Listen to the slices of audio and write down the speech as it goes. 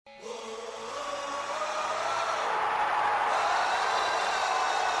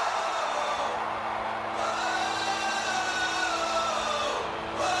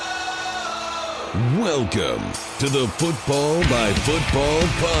Welcome to the Football by Football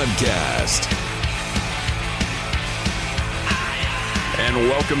podcast. And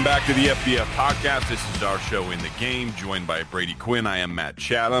welcome back to the FBF podcast. This is our show In the Game, joined by Brady Quinn. I am Matt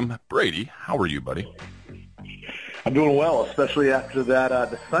Chatham. Brady, how are you, buddy? I'm doing well, especially after that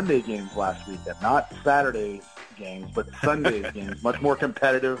the Sunday games last weekend. Not Saturday's games, but Sunday's games. Much more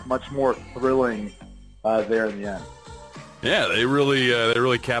competitive, much more thrilling there in the end. Yeah, they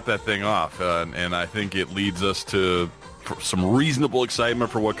really capped that thing off, and I think it leads us to some reasonable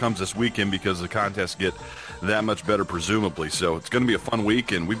excitement for what comes this weekend because the contests get that much better, presumably. So it's going to be a fun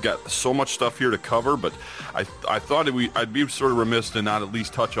week, and we've got so much stuff here to cover. But I thought I'd be sort of remiss to not at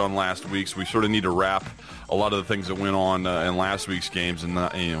least touch on last week's. We sort of need to wrap a lot of the things that went on in last week's games,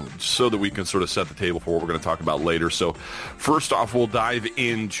 and so that we can sort of set the table for what we're going to talk about later. So first off, we'll dive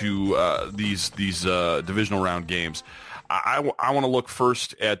into these divisional round games. I want to look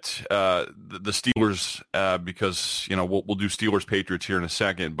first at the Steelers because we'll do Steelers Patriots here in a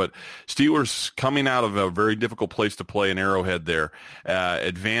second. But Steelers coming out of a very difficult place to play in Arrowhead there,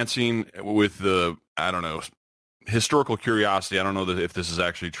 advancing with the historical curiosity. I don't know if this is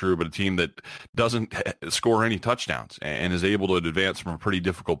actually true, but a team that doesn't score any touchdowns and is able to advance from a pretty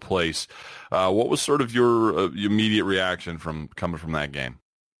difficult place. What was sort of your immediate reaction coming from that game?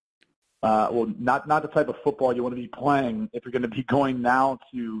 Well, not the type of football you want to be playing if you're going to be going now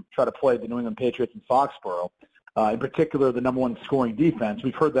to try to play the New England Patriots in Foxborough. In particular, the number one scoring defense.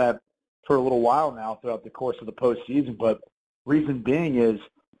 We've heard that for a little while now throughout the course of the postseason, but reason being is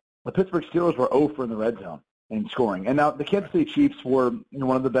the Pittsburgh Steelers were 0 for in the red zone in scoring. And now the Kansas City Chiefs were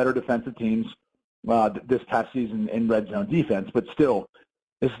one of the better defensive teams this past season in red zone defense, but still,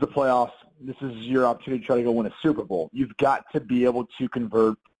 this is the playoffs. This is your opportunity to try to go win a Super Bowl. You've got to be able to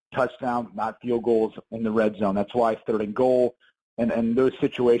convert touchdowns, not field goals in the red zone. That's why third and goal and those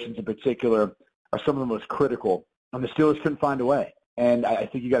situations in particular are some of the most critical. And the Steelers couldn't find a way. And I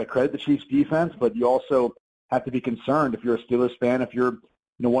think you got to credit the Chiefs' defense, but you also have to be concerned if you're a Steelers fan, if you're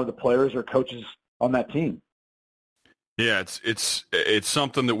one of the players or coaches on that team. Yeah, it's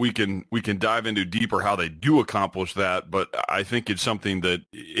something that we can dive into deeper how they do accomplish that, but I think it's something that,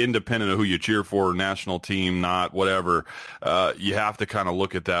 independent of who you cheer for, national team, not whatever, you have to kind of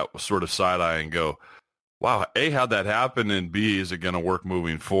look at that sort of side eye and go, wow, A, how'd that happen, and B, is it going to work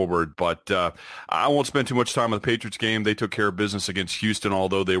moving forward? But I won't spend too much time on the Patriots game. They took care of business against Houston,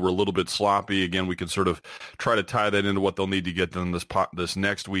 although they were a little bit sloppy. Again, we can sort of try to tie that into what they'll need to get done this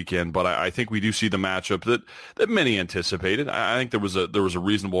next weekend. But I think we do see the matchup that many anticipated. I think there was a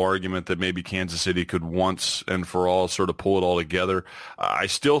reasonable argument that maybe Kansas City could once and for all sort of pull it all together. I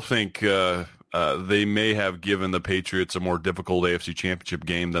still think they may have given the Patriots a more difficult AFC Championship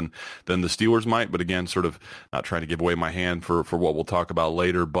game than the Steelers might, but again, sort of not trying to give away my hand for what we'll talk about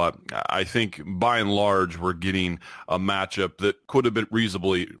later. But I think by and large, we're getting a matchup that could have been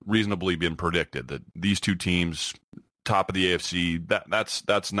reasonably been predicted, that these two teams, top of the AFC,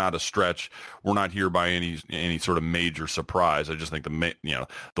 that's not a stretch. We're not here by any sort of major surprise. I just think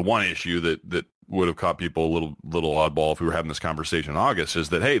the one issue that would have caught people a little oddball if we were having this conversation in August is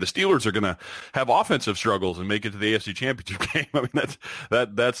that, hey, the Steelers are going to have offensive struggles and make it to the AFC Championship game. I mean,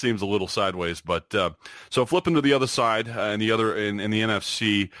 that seems a little sideways. But so flipping to the other side in the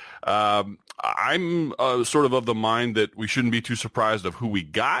NFC, I'm sort of the mind that we shouldn't be too surprised of who we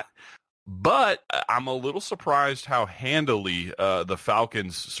got. But I'm a little surprised how handily the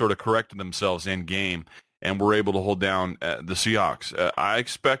Falcons sort of corrected themselves in game and were able to hold down the Seahawks. I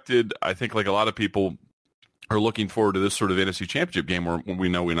think like a lot of people are looking forward to this sort of NFC Championship game where we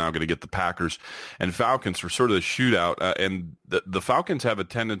know we're now going to get the Packers and Falcons for sort of the shootout. And the Falcons have a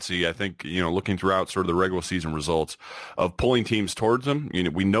tendency, I think, looking throughout sort of the regular season results, of pulling teams towards them.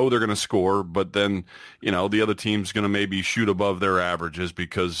 We know they're going to score, but then, the other team's going to maybe shoot above their averages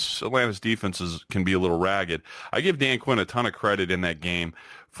because Atlanta's defenses can be a little ragged. I give Dan Quinn a ton of credit in that game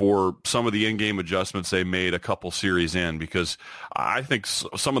for some of the in-game adjustments they made a couple series in, because I think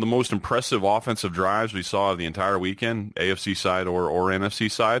some of the most impressive offensive drives we saw the entire weekend, AFC side or NFC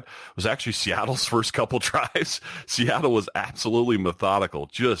side, was actually Seattle's first couple drives. Seattle was absolutely methodical,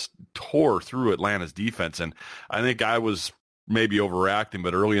 just tore through Atlanta's defense. And I think I was maybe overreacting,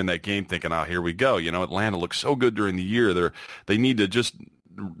 but early in that game thinking, here we go. Atlanta looks so good during the year. They need to just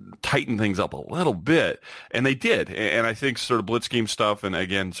tighten things up a little bit, and they did. And I think sort of blitz scheme stuff, and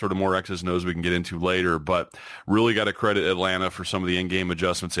again, sort of more X's and O's we can get into later, but really got to credit Atlanta for some of the in-game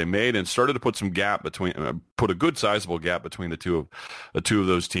adjustments they made and started to put some gap between, put a good sizable gap between the two of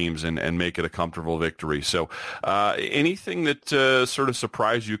those teams and make it a comfortable victory. So anything that sort of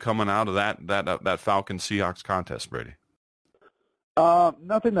surprised you coming out of that Falcons Seahawks contest, Brady?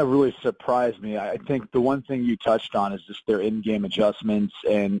 Nothing that really surprised me. I think the one thing you touched on is just their in-game adjustments,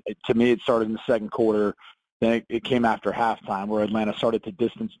 and to me it started in the second quarter. Then it came after halftime where Atlanta started to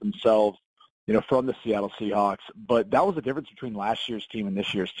distance themselves, from the Seattle Seahawks. But that was the difference between last year's team and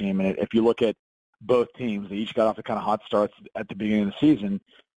this year's team. And if you look at both teams, they each got off to kind of hot starts at the beginning of the season.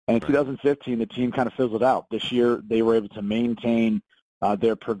 And in 2015, the team kind of fizzled out. This year, they were able to maintain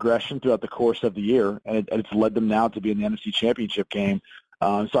their progression throughout the course of the year, and it's led them now to be in the NFC Championship game.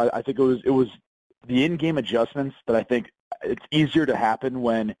 So I think it was the in-game adjustments that I think it's easier to happen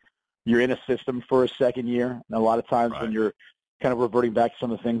when you're in a system for a second year. And a lot of times when you're kind of reverting back to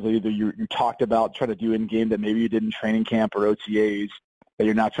some of the things that either you talked about trying to do in-game that maybe you did in training camp or OTAs that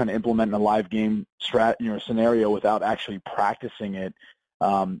you're not trying to implement in a live game scenario without actually practicing it.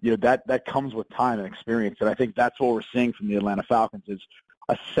 That comes with time and experience, and I think that's what we're seeing from the Atlanta Falcons is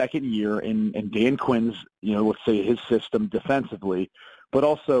a second year in Dan Quinn's, let's say his system defensively, but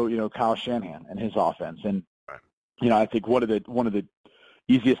also, Kyle Shanahan and his offense. And, I think one of the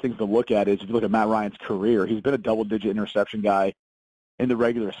easiest things to look at is if you look at Matt Ryan's career, he's been a double-digit interception guy in the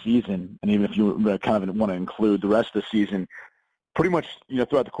regular season, and even if you kind of want to include the rest of the season, pretty much,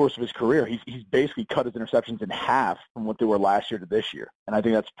 throughout the course of his career, he's basically cut his interceptions in half from what they were last year to this year. And I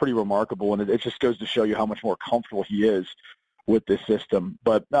think that's pretty remarkable, and it just goes to show you how much more comfortable he is with this system.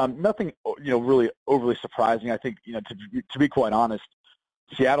 But nothing, really overly surprising. I think, to be quite honest,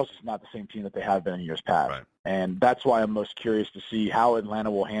 Seattle's just not the same team that they have been in years past. Right. And that's why I'm most curious to see how Atlanta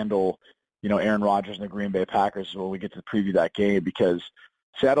will handle, Aaron Rodgers and the Green Bay Packers when we get to preview that game, because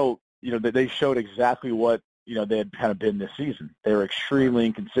Seattle, they showed exactly what, they had kind of been this season. They were extremely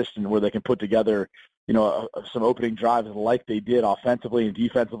inconsistent where they can put together, some opening drives like they did offensively and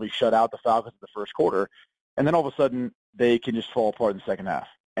defensively, shut out the Falcons in the first quarter. And then all of a sudden they can just fall apart in the second half.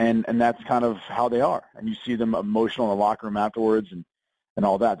 And that's kind of how they are. And you see them emotional in the locker room afterwards and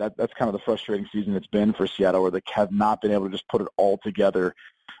all that. That's kind of the frustrating season it's been for Seattle, where they have not been able to just put it all together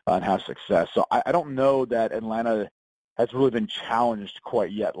and have success. So I don't know that Atlanta has really been challenged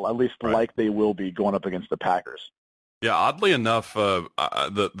quite yet, at least like they will be going up against the Packers. Yeah, oddly enough,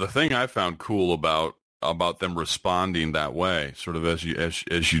 the thing I found cool about them responding that way, sort of as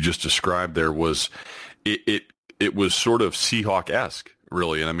you just described there, was it was sort of Seahawk-esque,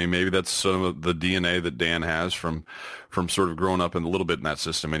 really. And I mean, maybe that's some of the DNA that Dan has from sort of growing up in a little bit in that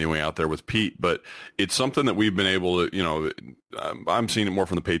system anyway out there with Pete. But it's something that we've been able to, I'm seeing it more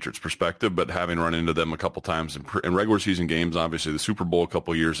from the Patriots perspective, but having run into them a couple times in regular season games, obviously the Super Bowl a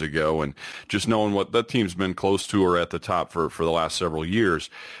couple years ago, and just knowing what that team's been close to or at the top for the last several years.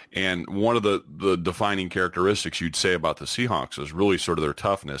 And one of the defining characteristics you'd say about the Seahawks is really sort of their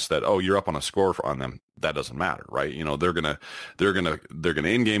toughness, that, you're up on a score on them. That doesn't matter, right? They're gonna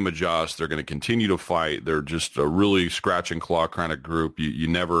in-game adjust. They're gonna continue to fight. They're just a really scratch and claw kind of group. You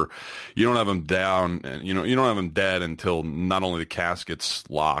don't have them down, and you don't have them dead until not only the casket's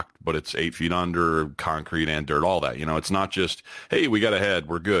locked, but it's 8 feet under concrete and dirt, all that. It's not just, hey, we got ahead,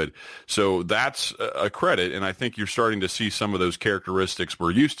 we're good. So that's a credit, and I think you're starting to see some of those characteristics we're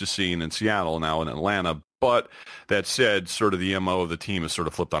used to seeing in Seattle now in Atlanta. But that said, sort of the MO of the team is sort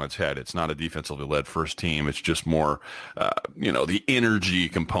of flipped on its head. It's not a defensively led first team. It's just more, the energy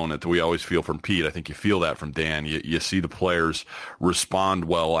component that we always feel from Pete. I think you feel that from Dan. You see the players respond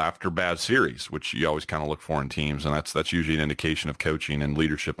well after bad series, which you always kind of look for in teams, and that's usually an indication of coaching and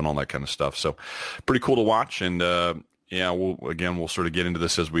leadership and all that kind of stuff. So pretty cool to watch, and we'll sort of get into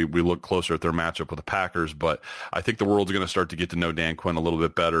this as we look closer at their matchup with the Packers, but I think the world's going to start to get to know Dan Quinn a little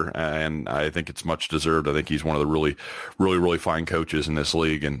bit better, and I think it's much deserved. I think he's one of the really, really, really fine coaches in this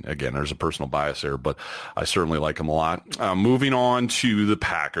league, and again, there's a personal bias there, but I certainly like him a lot. Moving on to the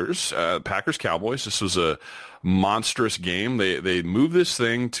Packers, Packers-Cowboys. This was a monstrous game. They moved this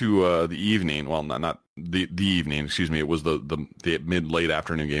thing to the evening. Well, not the evening, excuse me. It was the mid-late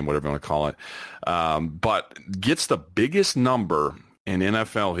afternoon game, whatever you want to call it. But gets the biggest number in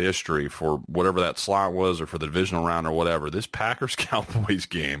NFL history for whatever that slot was, or for the divisional round or whatever. This Packers-Cowboys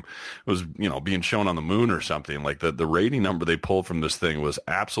game was, being shown on the moon or something. Like the rating number they pulled from this thing was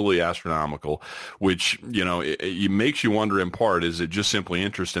absolutely astronomical, which, it makes you wonder in part, is it just simply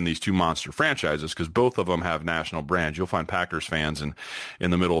interest in these two monster franchises? Because both of them have national brands. You'll find Packers fans in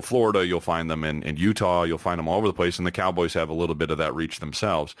the middle of Florida. You'll find them in Utah. You'll find them all over the place. And the Cowboys have a little bit of that reach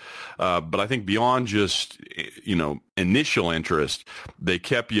themselves. But I think beyond just, initial interest, they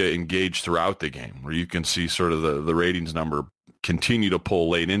kept you engaged throughout the game, where you can see sort of the ratings number continue to pull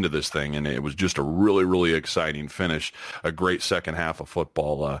late into this thing, and it was just a really, really exciting finish, a great second half of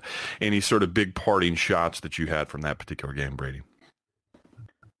football. Any sort of big parting shots that you had from that particular game, Brady?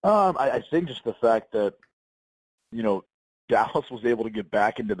 I think just the fact that, Dallas was able to get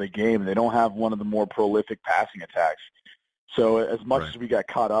back into the game, and they don't have one of the more prolific passing attacks. So as much as we got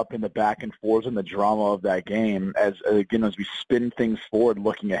caught up in the back and forth and the drama of that game, as we spin things forward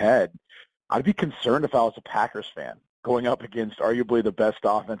looking ahead, I'd be concerned if I was a Packers fan going up against arguably the best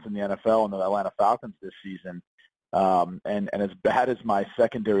offense in the NFL in the Atlanta Falcons this season. And as bad as my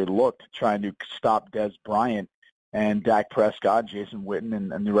secondary looked trying to stop Dez Bryant and Dak Prescott, Jason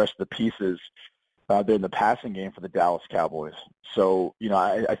Witten, and the rest of the pieces there in the passing game for the Dallas Cowboys. So,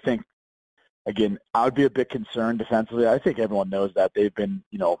 I think, again, I would be a bit concerned defensively. I think everyone knows that they've been,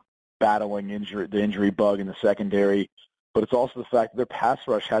 battling the injury bug in the secondary, but it's also the fact that their pass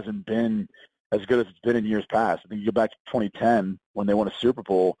rush hasn't been as good as it's been in years past. I think you go back to 2010 when they won a Super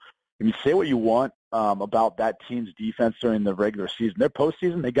Bowl, and you say what you want about that team's defense during the regular season. Their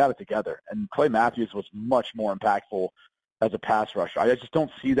postseason, they got it together, and Clay Matthews was much more impactful as a pass rusher. I just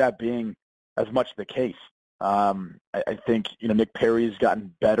don't see that being as much the case. I think, Nick Perry's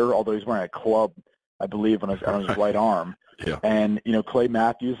gotten better, although he's wearing a club, I believe, on his right arm. Yeah. And, Clay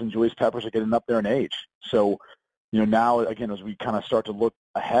Matthews and Julius Peppers are getting up there in age. So, now, again, as we kind of start to look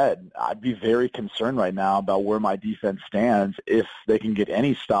ahead, I'd be very concerned right now about where my defense stands if they can get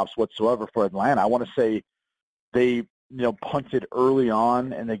any stops whatsoever for Atlanta. I want to say they, punted early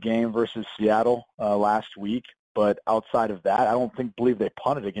on in the game versus Seattle last week, but outside of that, I don't believe they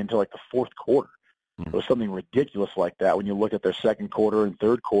punted again until like the fourth quarter. It was something ridiculous like that when you look at their second quarter and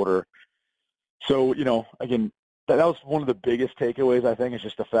third quarter. So, again, that was one of the biggest takeaways, I think, is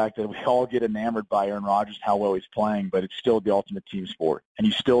just the fact that we all get enamored by Aaron Rodgers and how well he's playing, but it's still the ultimate team sport. And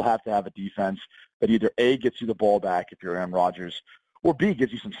you still have to have a defense that either, A, gets you the ball back if you're Aaron Rodgers, or B,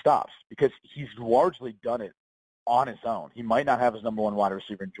 gives you some stops, because he's largely done it on his own. He might not have his number one wide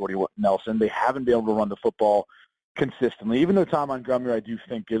receiver in Jordy Nelson. They haven't been able to run the football consistently, even though Ty Montgomery, I do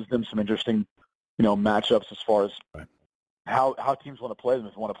think, gives them some interesting matchups as far as how teams want to play them,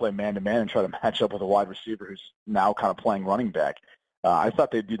 if they want to play man-to-man and try to match up with a wide receiver who's now kind of playing running back. I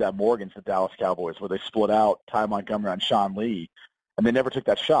thought they'd do that more against the Dallas Cowboys, where they split out Ty Montgomery on Sean Lee, and they never took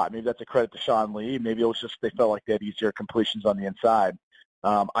that shot. Maybe that's a credit to Sean Lee. Maybe it was just they felt like they had easier completions on the inside.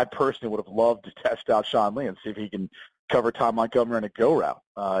 I personally would have loved to test out Sean Lee and see if he can cover Ty Montgomery in a go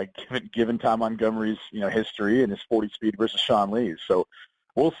route, given Ty Montgomery's history and his 40 speed versus Sean Lee's. So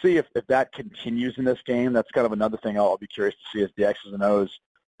we'll see if that continues in this game. That's kind of another thing I'll be curious to see, is the X's and O's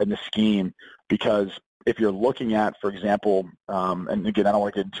in the scheme. Because if you're looking at, for example, and again, I don't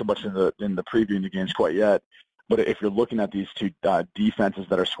want to get too much in the previewing the games quite yet, but if you're looking at these two defenses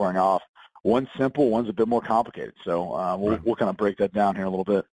that are squaring off, one's simple, one's a bit more complicated. So we'll kind of break that down here a little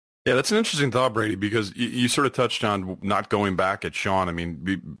bit. Yeah, that's an interesting thought, Brady, because you sort of touched on not going back at Sean. I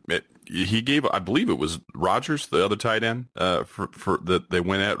mean, he gave, I believe it was Rodgers, the other tight end, for that they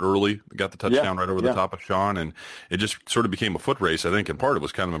went at early, got the touchdown right over the top of Sean, and it just sort of became a foot race, I think, and part of it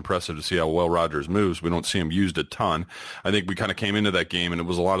was kind of impressive to see how well Rodgers moves. We don't see him used a ton. I think we kind of came into that game, and it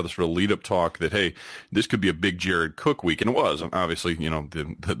was a lot of the sort of lead-up talk that, hey, this could be a big Jared Cook week, and it was. Obviously,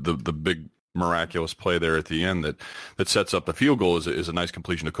 the big miraculous play there at the end that sets up the field goal is a nice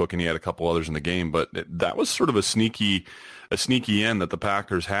completion to Cook, and he had a couple others in the game, but that was sort of a sneaky end that the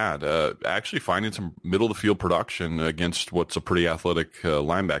Packers had, actually finding some middle of the field production against what's a pretty athletic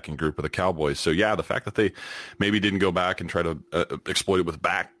linebacking group of the Cowboys. So yeah, the fact that they maybe didn't go back and try to exploit it with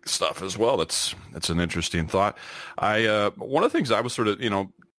back stuff as well, that's an interesting thought. One of the things I was sort of,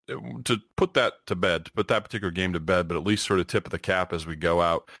 to put that particular game to bed, but at least sort of tip of the cap as we go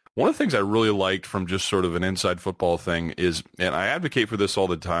out. One of the things I really liked from just sort of an inside football thing is, and I advocate for this all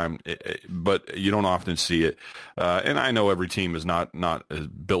the time, but you don't often see it. And I know every team is not as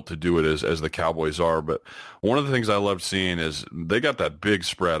built to do it as the Cowboys are, but one of the things I loved seeing is they got that big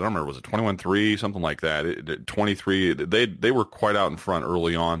spread. I don't remember, was it 21-3, something like that? 23. They were quite out in front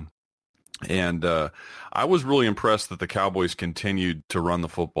early on. And I was really impressed that the Cowboys continued to run the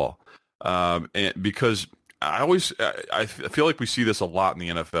football, and because I feel like we see this a lot in the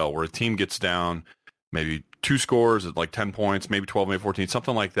NFL, where a team gets down maybe 2 scores at like 10 points, maybe 12, maybe 14,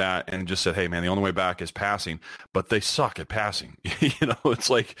 something like that, and just said, hey, man, the only way back is passing, but they suck at passing. It's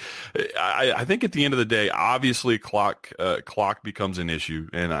like, I think at the end of the day, obviously clock becomes an issue,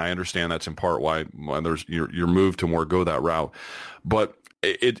 and I understand that's in part why there's your move to more go that route, but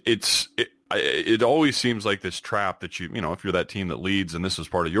it always seems like this trap that you know, if you're that team that leads and this is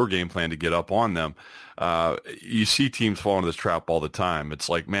part of your game plan to get up on them, you see teams fall into this trap all the time. It's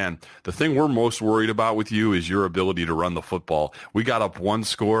like, man, the thing we're most worried about with you is your ability to run the football. We got up one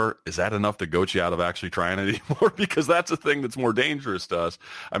score. Is that enough to goat you out of actually trying it anymore? Because that's the thing that's more dangerous to us.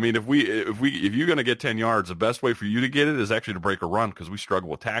 I mean, if you're going to get 10 yards, the best way for you to get it is actually to break a run, because we struggle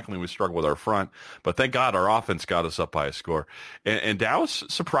with tackling, we struggle with our front. But thank God our offense got us up by a score. And Dallas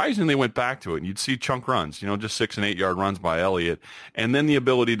surprisingly went back to it. And you'd see chunk runs, you know, just 6 and 8 yard runs by Elliott, and then the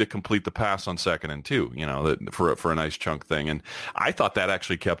ability to complete the pass on 2nd and 2. You know, that for a nice chunk thing. And I thought that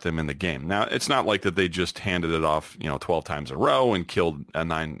actually kept them in the game. Now, it's not like that they just handed it off, you know, 12 times in a row and killed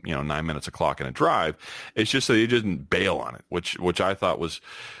 9 minutes of clock in a drive. It's just that they didn't bail on it, which I thought was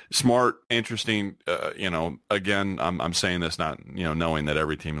smart, interesting. You know, again, I'm saying this not, you know, knowing that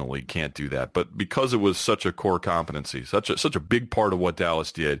every team in the league can't do that, but because it was such a core competency, such a big part of what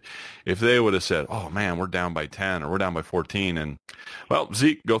Dallas did. If they would have said, "Oh man, we're down by 10 or we're down by 14," and well,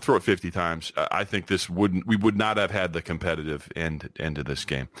 Zeke, go throw it 50 times, I think we would not have had the competitive end of this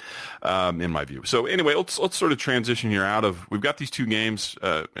game, in my view. So anyway, let's sort of transition here out of. We've got these 2 games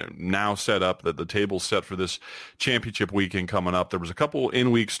now set up. That the table's set for this championship weekend coming up. There was a couple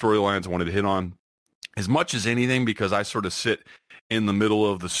in-week storylines I wanted to hit on as much as anything, because I sort of sit in the middle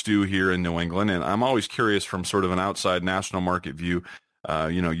of the stew here in New England, and I'm always curious from sort of an outside national market view.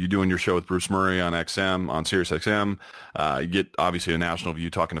 You know, you doing your show with Bruce Murray on XM, on Sirius XM. You get obviously a national view,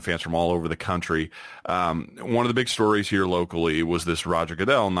 talking to fans from all over the country. One of the big stories here locally was this Roger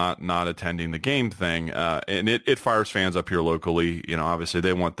Goodell not attending the game thing, and it fires fans up here locally. You know, obviously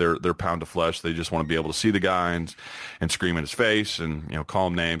they want their pound of flesh. They just want to be able to see the guy and scream in his face and, you know, call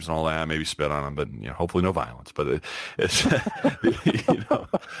him names and all that. Maybe spit on him, but, you know, hopefully no violence. But it's you know,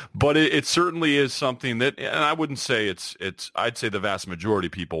 but it certainly is something that, and I wouldn't say it's. I'd say the vast majority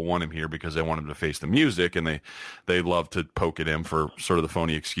of people want him here because they want him to face the music, and they love to poke at him for sort of the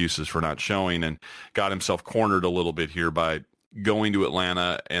phony excuses for not showing, and got himself cornered a little bit here by going to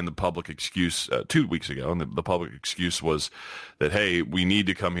Atlanta, and the public excuse 2 weeks ago, and the public excuse was that, hey, we need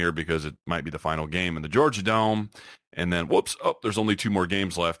to come here because it might be the final game in the Georgia Dome. And then, whoops, there's only 2 more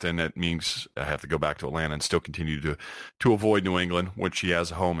games left, and that means I have to go back to Atlanta and still continue to avoid New England, which he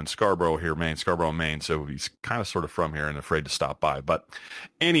has a home in Scarborough, Maine, so he's kind of sort of from here and afraid to stop by. But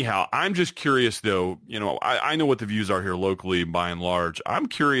anyhow, I'm just curious, though, you know, I know what the views are here locally by and large. I'm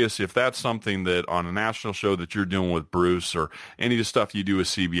curious if that's something that on a national show that you're doing with Bruce or any of the stuff you do with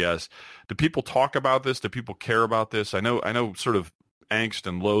CBS, do people talk about this? Do people care about this? I know sort of angst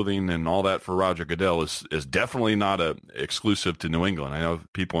and loathing and all that for Roger Goodell is definitely not exclusive to New England. I know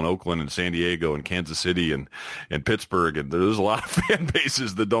people in Oakland and San Diego and Kansas City and Pittsburgh, and there's a lot of fan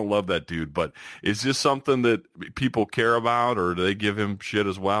bases that don't love that dude. But is this something that people care about, or do they give him shit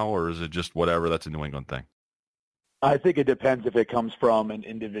as well, or is it just whatever, that's a New England thing? I think it depends if it comes from an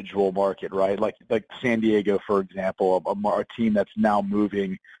individual market, right? Like San Diego, for example, a team that's now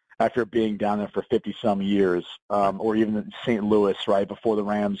moving after being down there for 50-some years, or even St. Louis, right, before the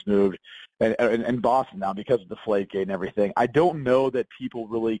Rams moved, and Boston now because of the Deflategate and everything. I don't know that people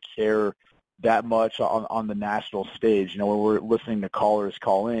really care that much on the national stage. You know, when we're listening to callers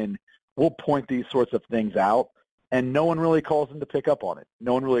call in, we'll point these sorts of things out, and no one really calls in to pick up on it.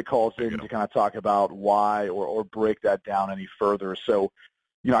 No one really calls in to kind of talk about why or break that down any further. So,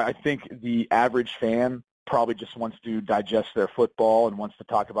 you know, I think the average fan probably just wants to digest their football and wants to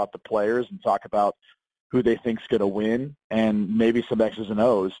talk about the players and talk about who they think's going to win and maybe some X's and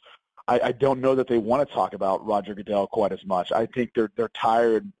O's. I don't know that they want to talk about Roger Goodell quite as much. I think they're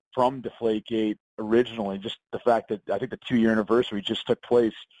tired from Deflategate originally, just the fact that I think the 2-year anniversary just took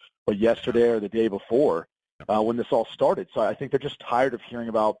place yesterday or the day before when this all started. So I think they're just tired of hearing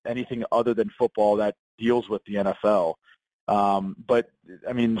about anything other than football that deals with the NFL. But,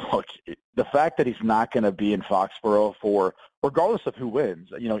 I mean, look, the fact that he's not going to be in Foxborough for, regardless of who wins,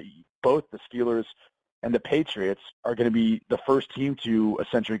 you know, both the Steelers and the Patriots are going to be the first team to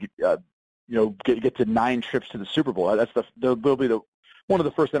essentially, get to 9 trips to the Super Bowl. They'll be one of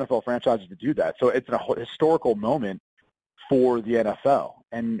the first NFL franchises to do that. So it's a historical moment for the NFL.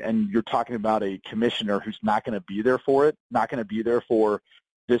 And you're talking about a commissioner who's not going to be there for it, not going to be there for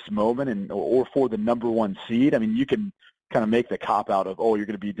this moment or for the number 1 seed. I mean, you can kind of make the cop-out of, you're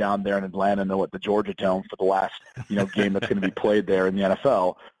going to be down there in Atlanta and the Georgia Dome for the last game that's going to be played there in the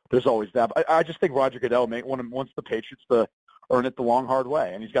NFL. There's always that. But I just think Roger Goodell wants the Patriots to earn it the long, hard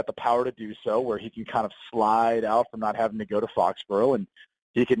way, and he's got the power to do so, where he can kind of slide out from not having to go to Foxborough, and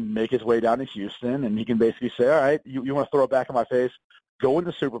he can make his way down to Houston, and he can basically say, all right, you want to throw it back in my face, go in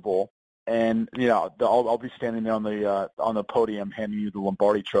the Super Bowl, and I'll be standing there on the podium handing you the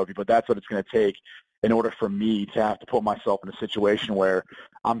Lombardi Trophy. But that's what it's going to take in order for me to have to put myself in a situation where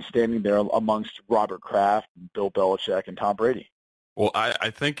I'm standing there amongst Robert Kraft, Bill Belichick, and Tom Brady. Well, I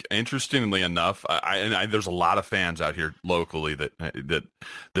think, interestingly enough, there's a lot of fans out here locally that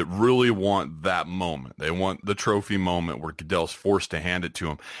really want that moment. They want the trophy moment where Goodell's forced to hand it to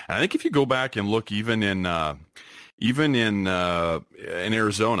him. And I think if you go back and look, even in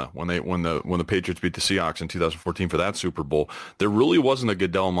Arizona when the Patriots beat the Seahawks in 2014 for that Super Bowl, there really wasn't a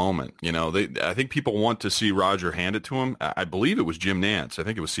Goodell moment. I think people want to see Roger hand it to him. I believe it was Jim Nantz. I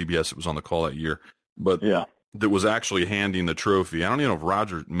think it was CBS that was on the call that year. But yeah, that was actually handing the trophy. I don't even know if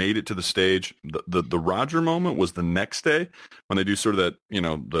Roger made it to the stage. The Roger moment was the next day when they do sort of that,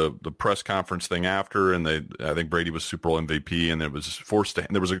 the press conference thing after, and I think Brady was Super Bowl MVP, and it was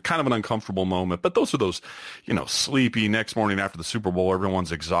there was a kind of an uncomfortable moment. But those are those, sleepy next morning after the Super Bowl,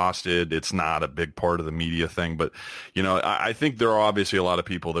 everyone's exhausted. It's not a big part of the media thing. But, I think there are obviously a lot of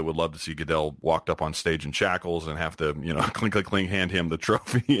people that would love to see Goodell walked up on stage in shackles and have to, clink, clink, clink, hand him the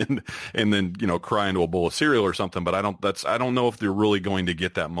trophy and then, cry into a bowl of cereal or something, but I don't know if they're really going to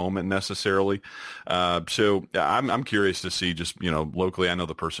get that moment necessarily. So I'm curious to see just, locally. I know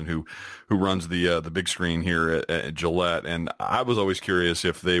the person who runs the big screen here at Gillette, and I was always curious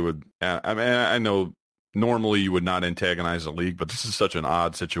if they would. I know normally you would not antagonize the league, but this is such an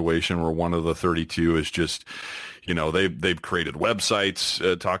odd situation where one of the 32 is just, they've created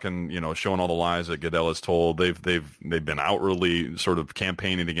websites talking, showing all the lies that Goodell has told. They've been outwardly sort of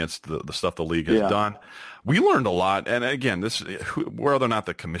campaigning against the stuff the league has done. We learned a lot, and again, whether or not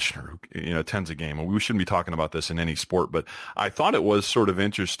the commissioner attends a game, and we shouldn't be talking about this in any sport, but I thought it was sort of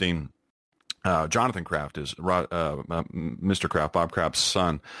interesting. Jonathan Kraft is Mr. Kraft, Bob Kraft's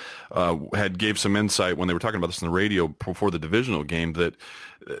son, gave some insight when they were talking about this on the radio before the divisional game that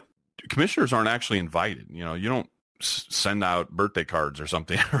commissioners aren't actually invited. You don't send out birthday cards or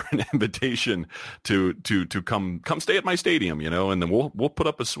something or an invitation to come stay at my stadium, and then we'll put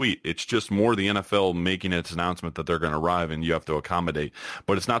up a suite. It's just more the NFL making its announcement that they're going to arrive and you have to accommodate.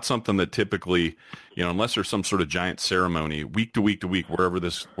 But it's not something that typically, unless there's some sort of giant ceremony week to week to week, wherever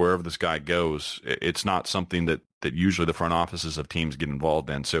this guy goes, it's not something that usually the front offices of teams get involved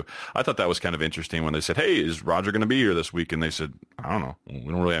in. So I thought that was kind of interesting when they said, "Hey, is Roger going to be here this week?" And they said, "I don't know.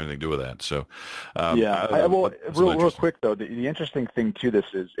 We don't really have anything to do with that." So real quick though, the interesting thing to this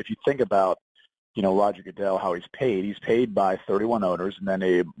is if you think about, Roger Goodell, how he's paid by 31 owners and then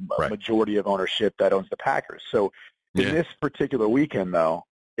a majority of ownership that owns the Packers. So in this particular weekend though,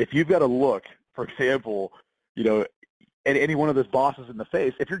 if you've got to look, for example, at any one of those bosses in the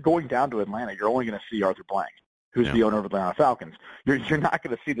face, if you're going down to Atlanta, you're only going to see Arthur Blank, who's the owner of Atlanta Falcons. You're not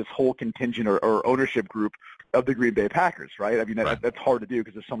going to see this whole contingent or ownership group of the Green Bay Packers, right? I mean, that's hard to do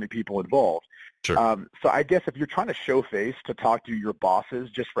because there's so many people involved. Sure. So I guess if you're trying to show face to talk to your bosses,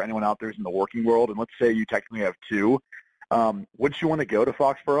 just for anyone out there who's in the working world, and let's say you technically have two, wouldn't you want to go to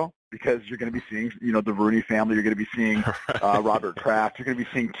Foxborough? Because you're going to be seeing, the Rooney family. You're going to be seeing Robert Kraft. You're going to be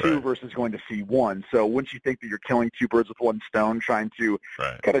seeing two versus going to see one. So wouldn't you think that you're killing two birds with one stone, trying to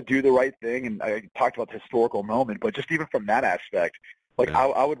kind of do the right thing? And I talked about the historical moment, but just even from that aspect,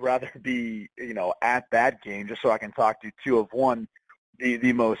 I would rather be, at that game just so I can talk to two of one,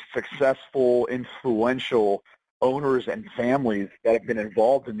 the most successful, influential owners and families that have been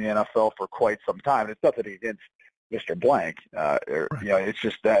involved in the NFL for quite some time. And it's not that he didn't. Mr. Blank, it's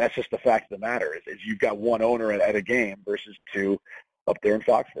just that's just the fact of the matter is you've got one owner at a game versus two up there in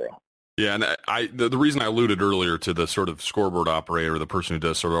Foxborough. Yeah, and the reason I alluded earlier to the sort of scoreboard operator, the person who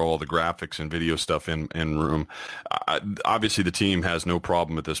does sort of all the graphics and video stuff in room, obviously the team has no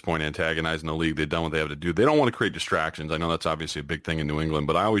problem at this point antagonizing the league. They've done what they have to do. They don't want to create distractions. I know that's obviously a big thing in New England,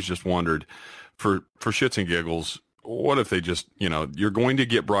 but I always just wondered, for shits and giggles, what if they just, you're going to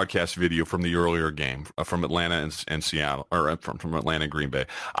get broadcast video from the earlier game from Atlanta and Seattle, or from Atlanta and Green Bay.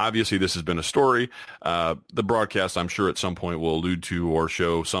 Obviously, this has been a story. The broadcast, I'm sure at some point will allude to or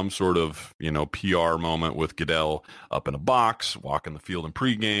show some sort of, PR moment with Goodell up in a box, walking the field in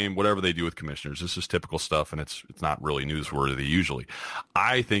pregame, whatever they do with commissioners. This is typical stuff, and it's not really newsworthy usually.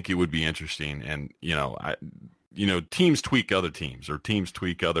 I think it would be interesting, and, teams tweak other teams, or teams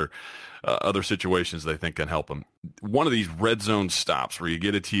tweak other situations they think can help them. One of these red zone stops where you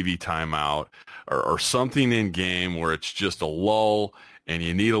get a TV timeout or something in game where it's just a lull and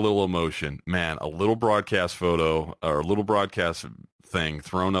you need a little emotion. Man, a little broadcast photo or a little broadcast thing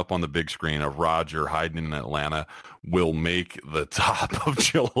thrown up on the big screen of Roger hiding in Atlanta will make the top of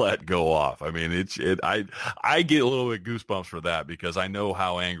Gillette go off. I mean, I get a little bit goosebumps for that because I know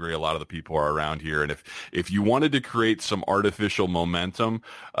how angry a lot of the people are around here. And if you wanted to create some artificial momentum,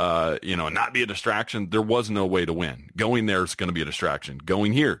 not be a distraction, there was no way to win. Going there is going to be a distraction.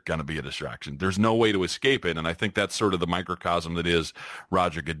 Going here, going to be a distraction. There's no way to escape it. And I think that's sort of the microcosm that is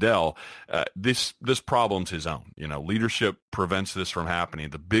Roger Goodell. This problem's his own. Leadership prevents this from happening.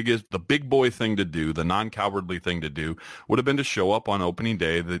 The big boy thing to do, the non-cowardly thing to do, would have been to show up on opening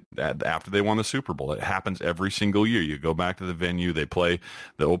day after they won the Super Bowl. It happens every single year. You go back to the venue, they play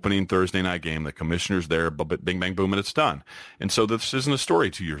the opening Thursday night game, the commissioner's there, bing, bang, boom, and it's done. And so this isn't a story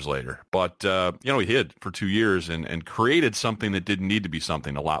 2 years later. But, he hid for 2 years and created something that didn't need to be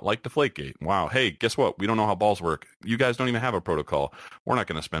something, a lot like Deflategate. Wow, hey, guess what? We don't know how balls work. You guys don't even have a protocol. We're not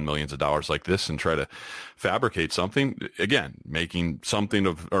going to spend millions of dollars like this and try to fabricate something. Again, making something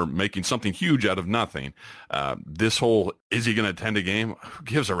huge out of nothing. This whole, is he going to attend a game? Who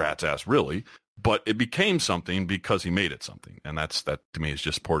gives a rat's ass, really? But it became something because he made it something. And that to me is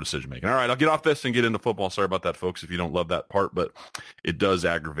just poor decision making. All right, I'll get off this and get into football. Sorry about that, folks, if you don't love that part, but it does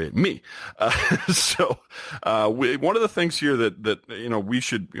aggravate me. One of the things here that we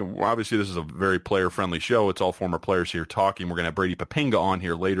should, obviously this is a very player friendly show. It's all former players here talking. We're going to have Brady Papinga on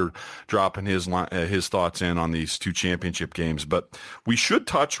here later, dropping his thoughts in on these two championship games. But we should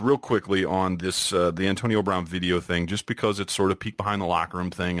touch real quickly on this, the Antonio Brown video thing, just because it's sort of peek behind the locker room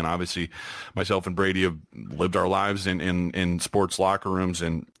thing. And obviously myself and Brady have lived our lives in sports locker rooms,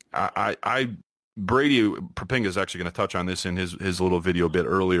 and Brady Papinga is actually going to touch on this in his little video a bit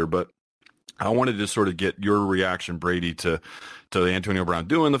earlier, but I wanted to sort of get your reaction, Brady, to Antonio Brown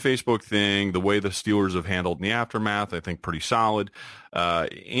doing the Facebook thing, the way the Steelers have handled in the aftermath. I think pretty solid.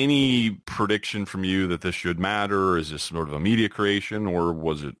 Any prediction from you that this should matter? Or is this sort of a media creation, or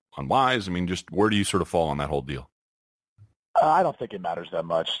was it unwise? I mean, just where do you sort of fall on that whole deal? I don't think it matters that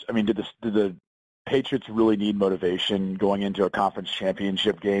much. I mean, did the Patriots really need motivation going into a conference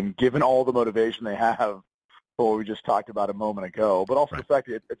championship game, given all the motivation they have for what we just talked about a moment ago, but also the fact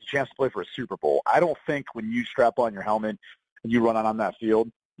that it's a chance to play for a Super Bowl. I don't think when you strap on your helmet and you run out on that field,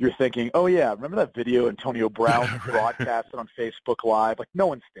 you're thinking, oh, yeah, remember that video Antonio Brown broadcasted on Facebook Live? Like, no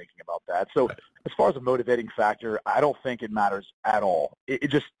one's thinking about that. So as far as a motivating factor, I don't think it matters at all. It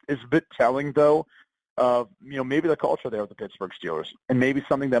just is a bit telling, though, of, maybe the culture there with the Pittsburgh Steelers, and maybe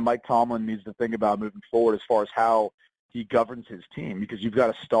something that Mike Tomlin needs to think about moving forward as far as how he governs his team, because you've got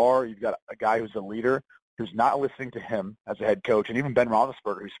a star, you've got a guy who's a leader who's not listening to him as a head coach, and even Ben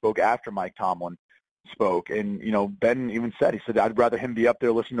Roethlisberger, who spoke after Mike Tomlin spoke, and, Ben even said, he said, I'd rather him be up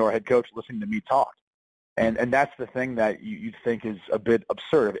there listening to our head coach, listening to me talk. And that's the thing that you'd think is a bit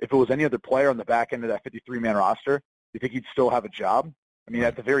absurd. If it was any other player on the back end of that 53-man roster, you think he'd still have a job? I mean,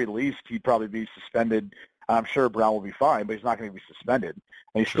 at the very least, he'd probably be suspended. I'm sure Brown will be fine, but he's not going to be suspended,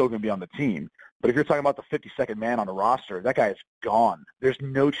 and he's still going to be on the team. But if you're talking about the 52nd man on a roster, that guy is gone. There's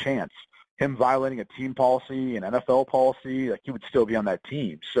no chance him violating a team policy, an NFL policy, like he would still be on that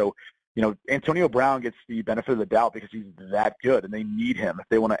team. So, Antonio Brown gets the benefit of the doubt because he's that good, and they need him if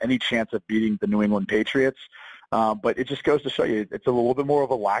they want any chance of beating the New England Patriots. But it just goes to show you it's a little bit more of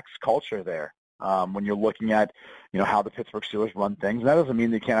a lax culture there. When you're looking at, how the Pittsburgh Steelers run things. And that doesn't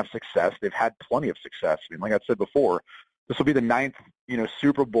mean they can't have success. They've had plenty of success. I mean, like I said before, this will be the 9th,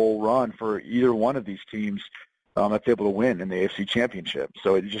 Super Bowl run for either one of these teams that's able to win in the AFC Championship.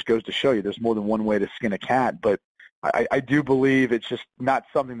 So it just goes to show you there's more than one way to skin a cat. But I do believe it's just not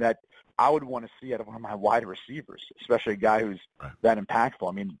something that I would want to see out of one of my wide receivers, especially a guy who's that impactful.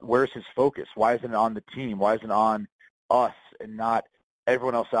 I mean, where's his focus? Why isn't it on the team? Why isn't it on us and not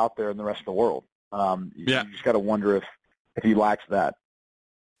everyone else out there in the rest of the world? You just got to wonder if he lacks that.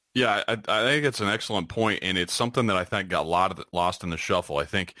 Yeah, I think it's an excellent point, and it's something that I think got lost in the shuffle. I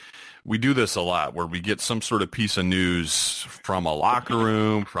think we do this a lot, where we get some sort of piece of news from a locker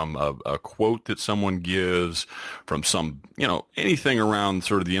room, from a quote that someone gives, from some, anything around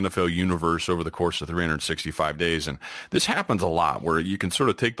sort of the NFL universe over the course of 365 days. And this happens a lot, where you can sort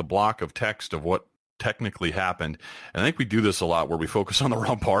of take the block of text of what technically happened. And I think we do this a lot where we focus on the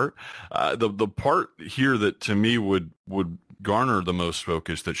wrong part. The part here that to me would garner the most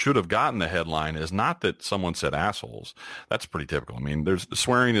focus, that should have gotten the headline, is not that someone said assholes. That's pretty typical. I mean,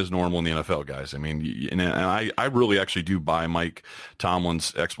 swearing is normal in the NFL, guys. I mean, and I really actually do buy Mike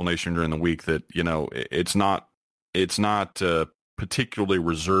Tomlin's explanation during the week that, it's not particularly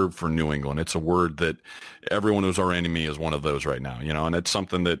reserved for New England. It's a word that everyone who's our enemy is one of those right now, and it's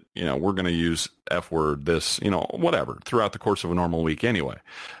something that, we're going to use F word, this, whatever, throughout the course of a normal week anyway.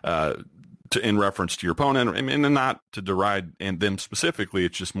 in reference to your opponent, and not to deride and them specifically.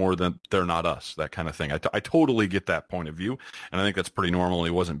 It's just more that they're not us, that kind of thing. I totally get that point of view, and I think that's pretty normal.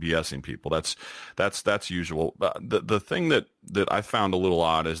 He wasn't BSing people. That's usual. The thing that I found a little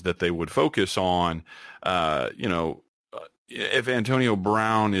odd is that they would focus on, if Antonio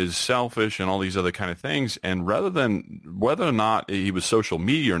Brown is selfish and all these other kind of things, and rather than whether or not he was social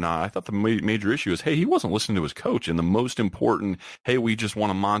media or not, I thought the major issue is, hey, he wasn't listening to his coach. And the most important, hey, we just won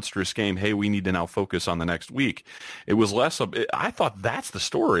a monstrous game. Hey, we need to now focus on the next week. It was less of, I thought that's the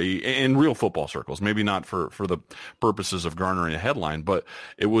story in real football circles, maybe not for the purposes of garnering a headline, but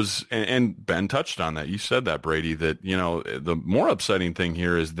it was, and Ben touched on that. You said that, Brady, that, the more upsetting thing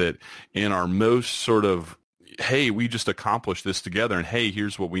here is that in our most sort of, hey, we just accomplished this together, and hey,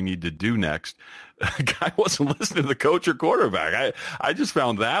 here's what we need to do next. The guy wasn't listening to the coach or quarterback. I just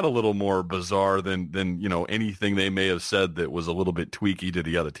found that a little more bizarre than anything they may have said that was a little bit tweaky to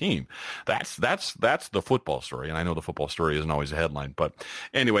the other team. That's the football story, and I know the football story isn't always a headline, but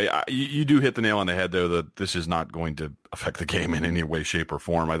anyway, you do hit the nail on the head there that this is not going to affect the game in any way, shape, or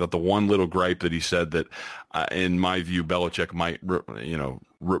form. I thought the one little gripe that he said that, in my view, Belichick might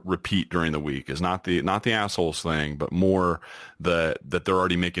repeat during the week is not the assholes thing, but more that they're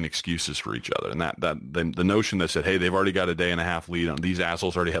already making excuses for each other, and that the notion that said, hey, they've already got a day and a half lead on these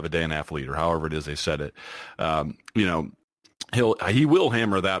assholes already have a day and a half lead, or however it is they said it. He will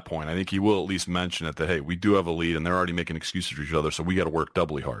hammer that point. I think he will at least mention it that, hey, we do have a lead and they're already making excuses for each other, so we got to work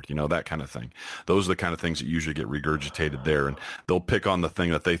doubly hard, that kind of thing. Those are the kind of things that usually get regurgitated there, and they'll pick on the thing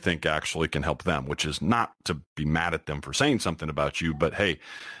that they think actually can help them, which is not to be mad at them for saying something about you, but hey,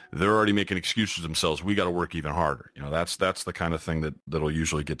 they're already making excuses themselves. We got to work even harder. That's the kind of thing that'll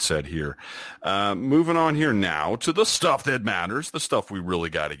usually get said here. Moving on here now to the stuff that matters, the stuff we really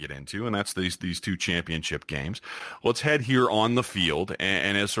got to get into, and that's these two championship games. Let's head here on the field,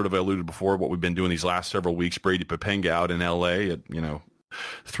 and as sort of I alluded before, what we've been doing these last several weeks, Brady Popenga out in L.A. at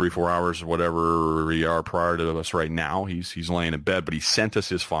 3-4 hours or whatever we are prior to us right now. He's laying in bed, but he sent us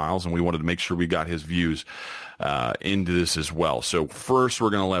his files, and we wanted to make sure we got his views into this as well. So first,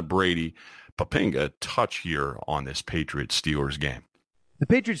 we're going to let Brady Popenga touch here on this Patriots-Steelers game. The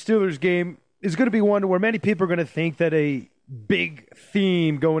Patriots-Steelers game is going to be one where many people are going to think that a big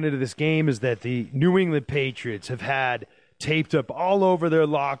theme going into this game is that the New England Patriots have had taped up all over their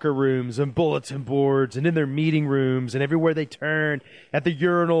locker rooms and bulletin boards and in their meeting rooms and everywhere they turn, at the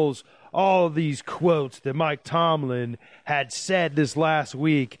urinals, all of these quotes that Mike Tomlin had said this last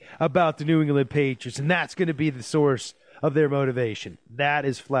week about the New England Patriots, and that's going to be the source of their motivation. That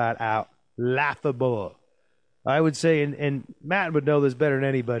is flat out laughable. I would say, and Matt would know this better than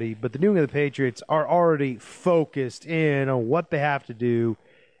anybody, but the New England Patriots are already focused in on what they have to do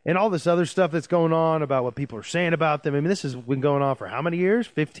and all this other stuff that's going on about what people are saying about them. I mean, this has been going on for how many years?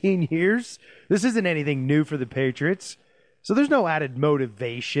 15 years? This isn't anything new for the Patriots. So there's no added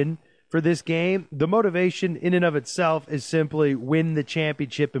motivation for this game. The motivation in and of itself is simply win the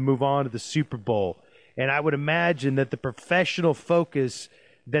championship and move on to the Super Bowl. And I would imagine that the professional focus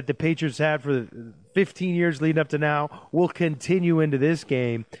that the Patriots had for 15 years leading up to now will continue into this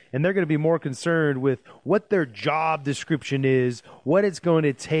game, and they're going to be more concerned with what their job description is, what it's going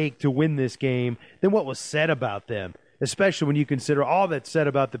to take to win this game, than what was said about them, especially when you consider all that's said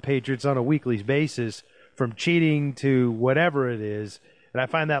about the Patriots on a weekly basis, from cheating to whatever it is. And I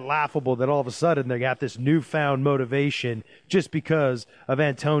find that laughable that all of a sudden they got this newfound motivation just because of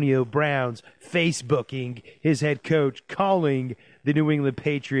Antonio Brown's Facebooking his head coach, calling the New England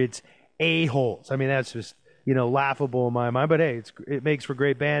Patriots a-holes. I mean, that's just, laughable in my mind. But, hey, it makes for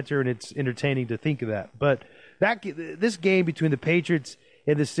great banter, and it's entertaining to think of that. But this game between the Patriots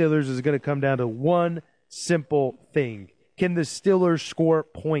and the Steelers is going to come down to one simple thing. Can the Steelers score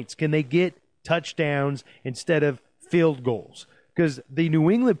points? Can they get touchdowns instead of field goals? Because the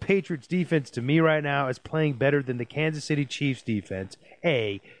New England Patriots defense, to me right now, is playing better than the Kansas City Chiefs defense,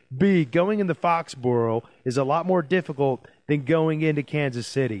 A. B, going into Foxborough is a lot more difficult than going into Kansas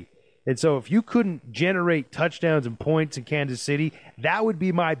City. And so if you couldn't generate touchdowns and points in Kansas City, that would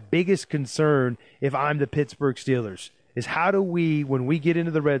be my biggest concern if I'm the Pittsburgh Steelers, is how do we, when we get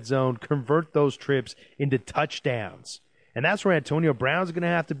into the red zone, convert those trips into touchdowns? And that's where Antonio Brown's going to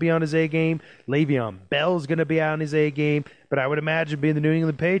have to be on his A-game. Le'Veon Bell's going to be on his A-game. But I would imagine being the New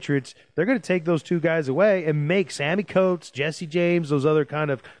England Patriots, they're going to take those two guys away and make Sammy Coates, Jesse James, those other kind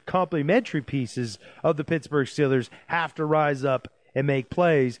of complementary pieces of the Pittsburgh Steelers have to rise up and make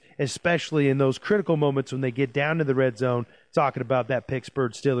plays, especially in those critical moments when they get down to the red zone, talking about that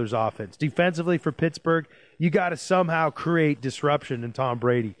Pittsburgh Steelers offense. Defensively for Pittsburgh, you got to somehow create disruption in Tom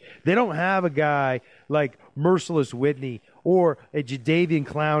Brady. They don't have a guy like Merciless Whitney or a Jadeveon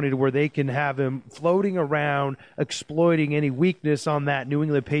Clowney where they can have him floating around, exploiting any weakness on that New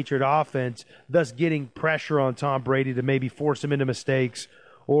England Patriot offense, thus getting pressure on Tom Brady to maybe force him into mistakes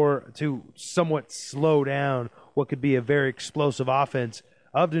or to somewhat slow down what could be a very explosive offense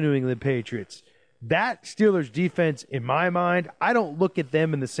of the New England Patriots. That Steelers defense, in my mind, I don't look at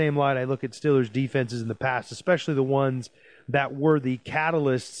them in the same light I look at Steelers defenses in the past, especially the ones that were the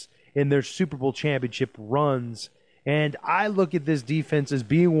catalysts in their Super Bowl championship runs. And I look at this defense as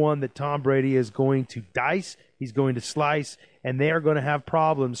being one that Tom Brady is going to dice, he's going to slice, and they are going to have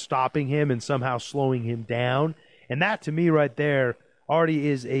problems stopping him and somehow slowing him down. And that, to me, right there, already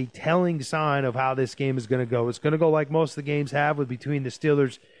is a telling sign of how this game is going to go. It's going to go like most of the games have with between the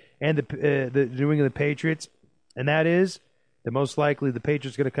Steelers and the New England Patriots, and that is that most likely the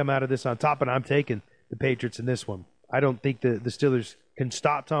Patriots are going to come out of this on top, and I'm taking the Patriots in this one. I don't think the Steelers can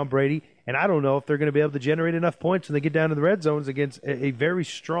stop Tom Brady, and I don't know if they're going to be able to generate enough points when they get down to the red zones against a very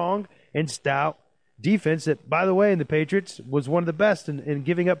strong and stout defense that, by the way, in the Patriots was one of the best in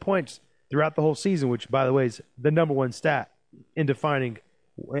giving up points throughout the whole season, which, by the way, is the number one stat in defining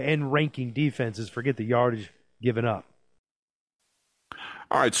and ranking defenses. Forget the yardage given up.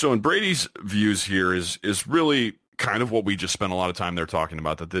 All right, so in Brady's views here is really kind of what we just spent a lot of time there talking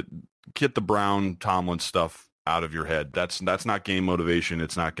about, that get the Brown, Tomlin stuff out of your head. That's not game motivation.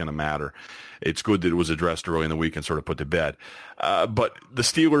 It's not going to matter. It's good that it was addressed early in the week and sort of put to bed. But the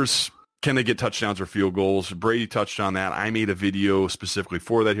Steelers, can they get touchdowns or field goals? Brady touched on that. I made a video specifically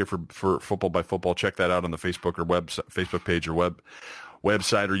for that here for Football by Football. Check that out on the Facebook or Facebook page or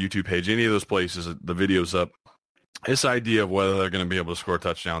website or YouTube page. Any of those places, the video's up. This idea of whether they're going to be able to score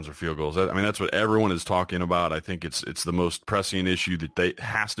touchdowns or field goals, I mean, that's what everyone is talking about. I think it's the most pressing issue that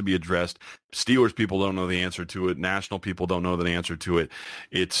has to be addressed. Steelers people don't know the answer to it. National people don't know the answer to it.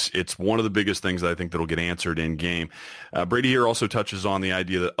 It's one of the biggest things that I think that'll get answered in game. Brady here also touches on the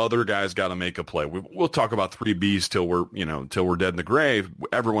idea that other guys got to make a play. We'll talk about 3Bs till we're dead in the grave.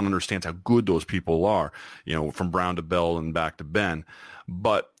 Everyone understands how good those people are, from Brown to Bell and back to Ben.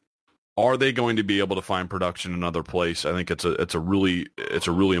 But are they going to be able to find production in another place? I think it's a really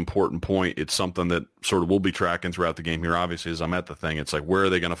important point. It's something that sort of we'll be tracking throughout the game here. Obviously, as I'm at the thing, it's like, where are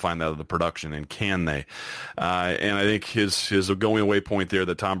they going to find that the production, and can they? And I think his going away point there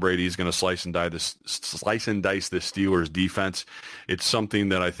that Tom Brady is going to slice and dice this Steelers defense. It's something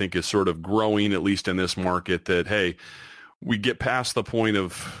that I think is sort of growing, at least in this market, that hey, we get past the point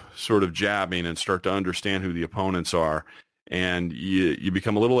of sort of jabbing and start to understand who the opponents are. And you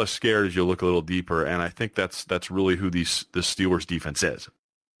become a little less scared as you look a little deeper, and I think that's really who the Steelers defense is.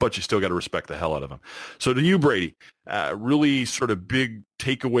 But you still got to respect the hell out of them. So to you, Brady, really sort of big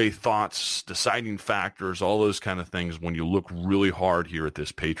takeaway thoughts, deciding factors, all those kind of things when you look really hard here at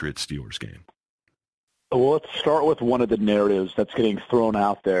this Patriots-Steelers game. Well, let's start with one of the narratives that's getting thrown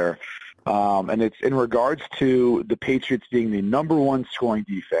out there, and it's in regards to the Patriots being the number one scoring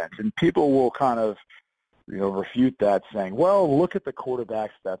defense, and people will kind of refute that, saying, well, look at the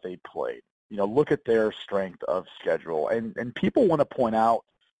quarterbacks that they played. Look at their strength of schedule. And people want to point out,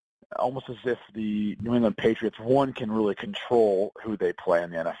 almost as if the New England Patriots, one, can really control who they play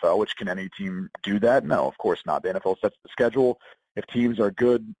in the NFL, which can any team do that? No, of course not. The NFL sets the schedule. If teams are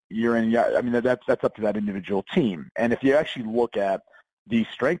good year in, that's up to that individual team. And if you actually look at the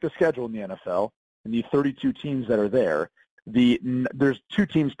strength of schedule in the NFL and the 32 teams that are there, there's two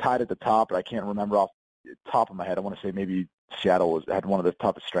teams tied at the top, but I can't remember off top of my head. I want to say maybe Seattle had one of the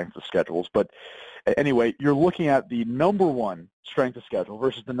toughest strengths of schedules. But anyway, you're looking at the number one strength of schedule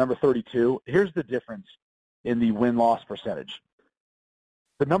versus the number 32. Here's the difference in the win-loss percentage.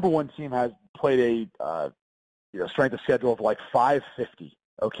 The number one team has played a strength of schedule of like 550,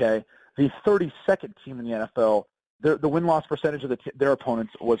 okay? The 32nd team in the NFL, the win-loss percentage of their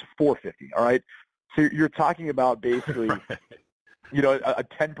opponents was 450, all right? So you're talking about basically a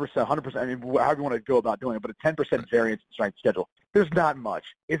 10%, 100%, I mean, however you want to go about doing it, but a 10% variance in strength schedule. There's not much.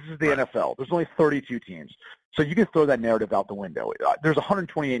 This is the NFL. There's only 32 teams. So you can throw that narrative out the window. There's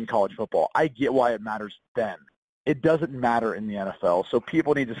 128 in college football. I get why it matters then. It doesn't matter in the NFL. So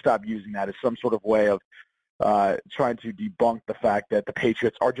people need to stop using that as some sort of way of trying to debunk the fact that the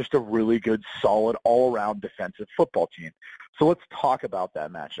Patriots are just a really good, solid, all-around defensive football team. So let's talk about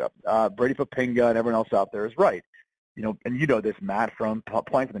that matchup. Brady Papinga and everyone else out there is right. And this, Matt, from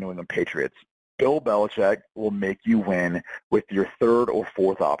playing for the New England Patriots, Bill Belichick will make you win with your third or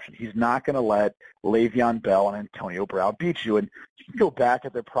fourth option. He's not going to let Le'Veon Bell and Antonio Brown beat you. And you can go back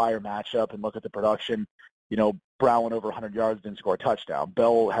at their prior matchup and look at the production. Brown went over 100 yards, didn't score a touchdown.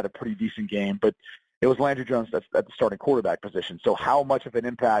 Bell had a pretty decent game, but it was Landry Jones at the starting quarterback position. So how much of an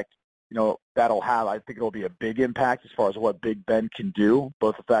impact that'll have, I think it'll be a big impact as far as what Big Ben can do,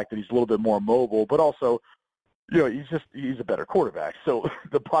 both the fact that he's a little bit more mobile, but also, he's a better quarterback. So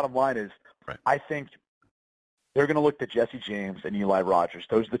the bottom line is, right. I think they're going to look to Jesse James and Eli Rogers.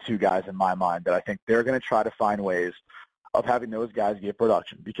 Those are the two guys in my mind that I think they're going to try to find ways of having those guys get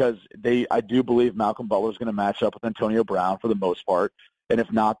production, because I do believe Malcolm Butler is going to match up with Antonio Brown for the most part. And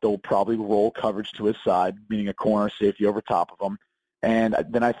if not, they'll probably roll coverage to his side, meaning a corner safety over top of him. And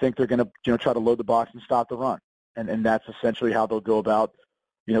then I think they're going to try to load the box and stop the run. And that's essentially how they'll go about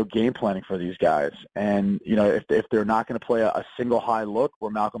game planning for these guys. And if they're not going to play a single high look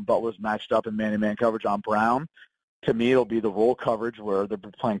where Malcolm Butler's matched up in man-to-man coverage on Brown, to me it'll be the roll coverage where they're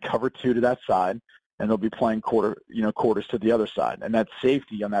playing cover 2 to that side, and they'll be playing quarters to the other side. And that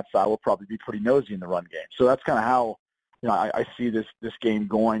safety on that side will probably be pretty nosy in the run game. So that's kind of how I see this game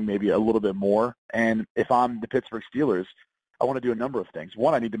going, maybe a little bit more. And if I'm the Pittsburgh Steelers, I want to do a number of things.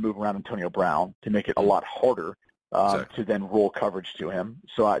 One, I need to move around Antonio Brown to make it a lot harder to then roll coverage to him.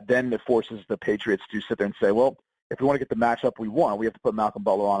 So then it forces the Patriots to sit there and say, well, if we want to get the matchup we want, we have to put Malcolm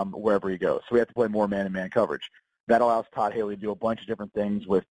Butler on him wherever he goes. So we have to play more man-to-man coverage. That allows Todd Haley to do a bunch of different things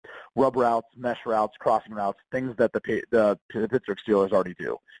with rub routes, mesh routes, crossing routes, things that the Pittsburgh Steelers already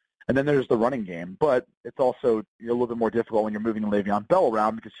do. And then there's the running game, but it's also a little bit more difficult when you're moving Le'Veon Bell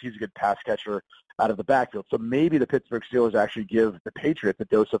around because he's a good pass catcher out of the backfield. So maybe the Pittsburgh Steelers actually give the Patriots a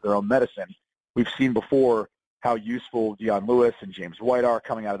dose of their own medicine. We've seen before how useful Dion Lewis and James White are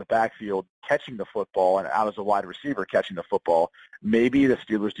coming out of the backfield, catching the football, and out as a wide receiver catching the football. Maybe the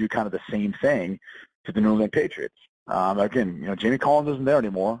Steelers do kind of the same thing to the New England Patriots. Again, Jamie Collins isn't there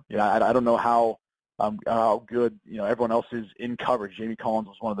anymore. I don't know how good everyone else is in coverage. Jamie Collins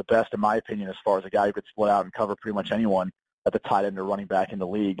was one of the best, in my opinion, as far as a guy who could split out and cover pretty much anyone at the tight end or running back in the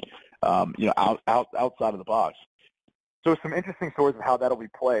league. Outside of the box. So some interesting stories of how that'll be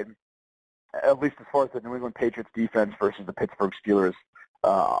played, at least as far as the New England Patriots defense versus the Pittsburgh Steelers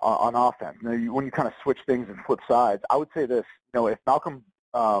on offense. When you kind of switch things and flip sides, I would say this: if Malcolm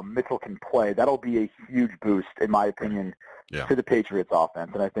Mitchell can play, that'll be a huge boost, in my opinion, to the Patriots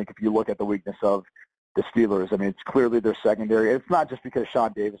offense. And I think if you look at the weakness of the Steelers, it's clearly their secondary. It's not just because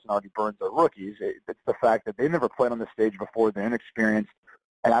Sean Davis and Artie Burns are rookies. It's the fact that they've never played on this stage before. They're inexperienced.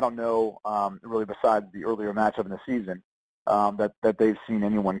 And I don't know, really, besides the earlier matchup in the season, that they've seen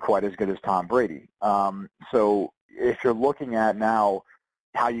anyone quite as good as Tom Brady. So if you're looking at now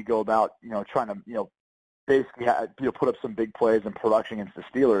how you go about, trying to, basically put up some big plays and production against the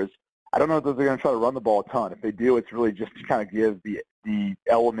Steelers, I don't know that they're going to try to run the ball a ton. If they do, it's really just to kind of give the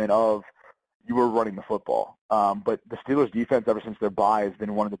element of you were running the football. But the Steelers' defense, ever since their bye, has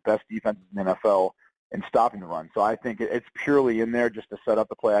been one of the best defenses in the NFL in stopping the run. So I think it's purely in there just to set up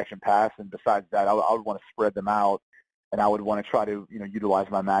the play-action pass. And besides that, I would want to spread them out, and I would want to try to utilize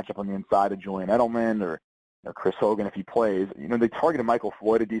my matchup on the inside of Julian Edelman or Chris Hogan if he plays. They targeted Michael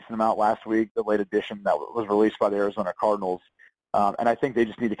Floyd a decent amount last week, the late edition that was released by the Arizona Cardinals. And I think they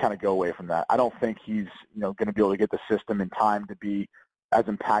just need to kind of go away from that. I don't think he's going to be able to get the system in time to be as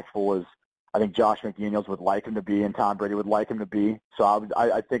impactful as I think Josh McDaniels would like him to be and Tom Brady would like him to be. So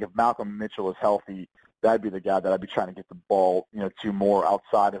I think if Malcolm Mitchell is healthy, that'd be the guy that I'd be trying to get the ball to more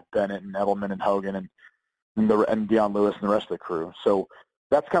outside of Bennett and Edelman and Hogan and Dion Lewis and the rest of the crew. So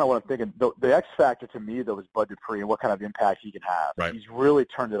that's kind of what I'm thinking. The X factor to me, though, is Bud Dupree and what kind of impact he can have. Right. He's really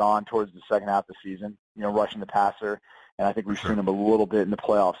turned it on towards the second half of the season, rushing the passer, and I think we've seen him a little bit in the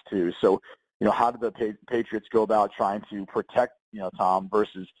playoffs too. So, how did the Patriots go about trying to protect, Tom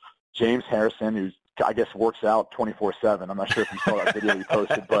versus James Harrison, who's I guess works out 24/7. I'm not sure if you saw that video he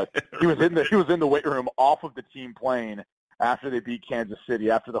posted, but he was in the weight room off of the team plane after they beat Kansas City,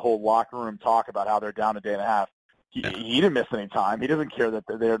 after the whole locker room talk about how they're down a day and a half. He didn't miss any time. He doesn't care that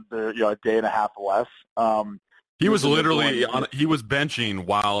they're a day and a half less. He was literally he was benching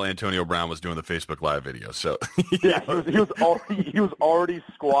while Antonio Brown was doing the Facebook Live video. So yeah, he was already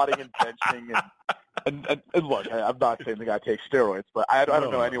squatting and benching and look, I'm not saying the guy takes steroids, but I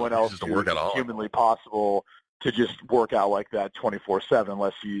don't know anyone else who's humanly possible to just work out like that 24/7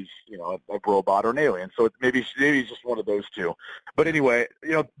 unless he's a robot or an alien. So maybe he's just one of those two. But anyway,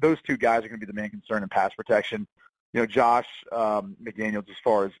 those two guys are going to be the main concern in pass protection. Josh McDaniels, as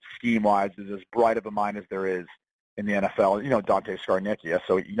far as scheme-wise, is as bright of a mind as there is in the NFL. Dante Scarnecchia.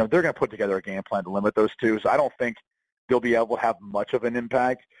 So, they're going to put together a game plan to limit those two. So I don't think they'll be able to have much of an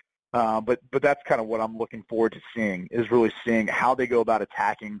impact. But that's kind of what I'm looking forward to seeing, is really seeing how they go about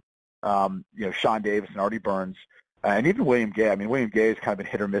attacking, Sean Davis and Artie Burns, and even William Gay. I mean, William Gay has kind of been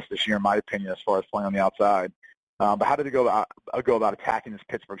hit or miss this year, in my opinion, as far as playing on the outside. But how did they go about attacking this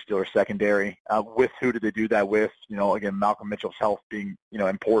Pittsburgh Steelers secondary? With who did they do that with? Again, Malcolm Mitchell's health being,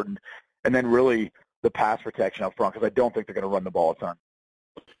 important. And then really the pass protection up front, because I don't think they're going to run the ball a ton.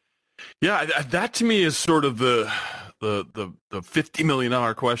 Yeah, that to me is sort of the $50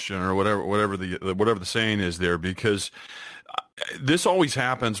 million question, or whatever the saying is there, because this always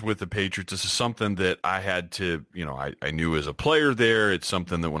happens with the Patriots. This is something that I had to, I knew as a player there. It's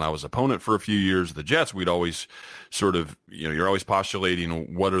something that when I was opponent for a few years, the Jets, we'd always sort of, you're always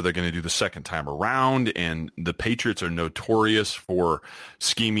postulating what are they going to do the second time around, and the Patriots are notorious for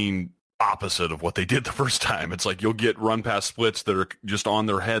scheming opposite of what they did the first time. It's like you'll get run pass splits that are just on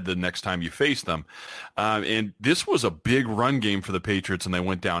their head the next time you face them. And this was a big run game for the Patriots, and they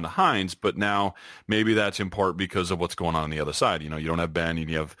went down to Hines, but now maybe that's in part because of what's going on the other side. You don't have Ben, and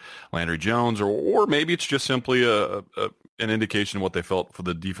you have Landry Jones, or maybe it's just simply an indication of what they felt for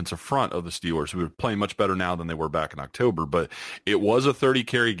the defensive front of the Steelers, who are playing much better now than they were back in October. But it was a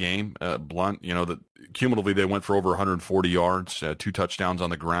 30-carry game. Blunt, that cumulatively they went for over 140 yards, 2 touchdowns on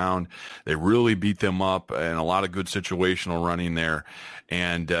the ground. They really beat them up, and a lot of good situational running there.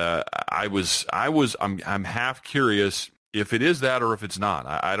 And I'm half curious if it is that or if it's not.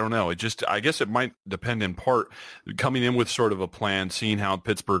 I don't know. I guess it might depend in part coming in with sort of a plan, seeing how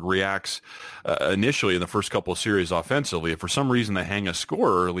Pittsburgh reacts initially in the first couple of series offensively. If for some reason they hang a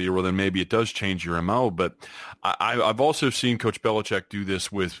score earlier, well, then maybe it does change your MO. But I've also seen Coach Belichick do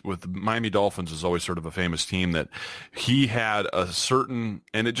this with the Miami Dolphins. Is always sort of a famous team that he had a certain,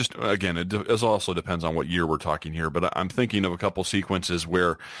 and it just, again, it also depends on what year we're talking here, but I'm thinking of a couple sequences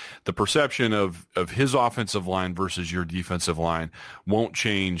where the perception of his offensive line versus your defensive line won't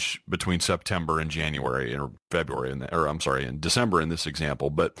change between September and January or February, and December in this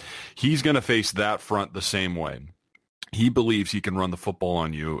example, but he's going to face that front the same way. He believes he can run the football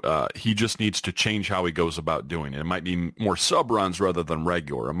on you. He just needs to change how he goes about doing it. It might mean more sub-runs rather than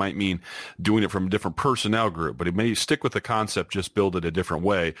regular. It might mean doing it from a different personnel group, but he may stick with the concept, just build it a different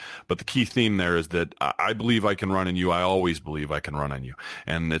way. But the key theme there is that I believe I can run on you. I always believe I can run on you.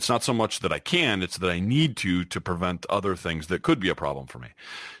 And it's not so much that I can, it's that I need to prevent other things that could be a problem for me.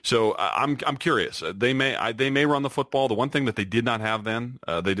 So I'm curious. They may run the football. The one thing that they did not have then,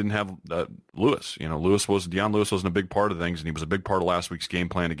 they didn't have Lewis. Dion Lewis wasn't a big part of things, and he was a big part of last week's game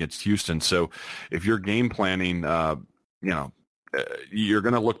plan against Houston. So if you're game planning, you're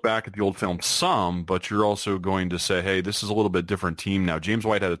going to look back at the old film some, but you're also going to say, hey, this is a little bit different team now. James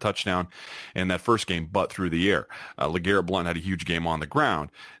White had a touchdown in that first game, but through the air. LeGarrette Blount had a huge game on the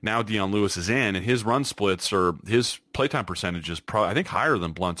ground. Now Dion Lewis is in, and his run splits or his playtime percentage is probably, I think, higher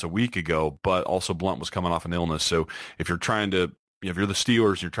than Blount's a week ago, but also Blount was coming off an illness. So if you're if you're the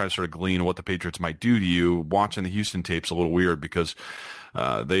Steelers and you're trying to sort of glean what the Patriots might do to you, watching the Houston tape's a little weird because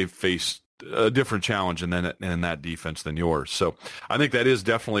they faced a different challenge in that defense than yours. So I think that is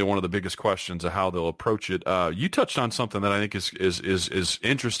definitely one of the biggest questions of how they'll approach it. You touched on something that I think is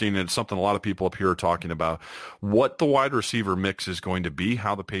interesting, and it's something a lot of people up here are talking about, what the wide receiver mix is going to be,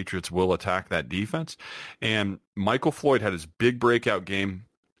 how the Patriots will attack that defense. And Michael Floyd had his big breakout game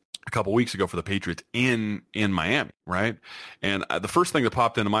a couple weeks ago for the Patriots in Miami, right? And the first thing that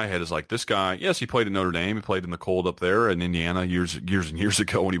popped into my head is like, this guy, yes, he played at Notre Dame. He played in the cold up there in Indiana years and years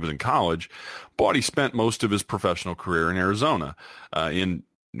ago when he was in college, but he spent most of his professional career in Arizona in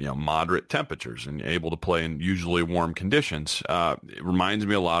moderate temperatures and able to play in usually warm conditions. It reminds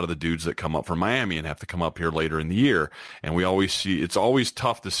me a lot of the dudes that come up from Miami and have to come up here later in the year. And we always see, it's always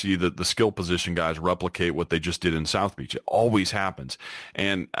tough to see the skill position guys replicate what they just did in South Beach. It always happens.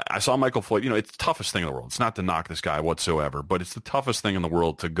 And I saw Michael Floyd, it's the toughest thing in the world. It's not to knock this guy whatsoever, but it's the toughest thing in the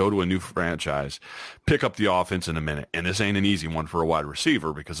world to go to a new franchise, pick up the offense in a minute. And this ain't an easy one for a wide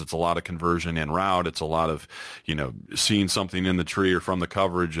receiver because it's a lot of conversion and route. It's a lot of, seeing something in the tree or from the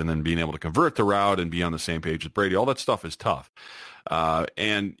coverage and then being able to convert the route and be on the same page with Brady. All that stuff is tough.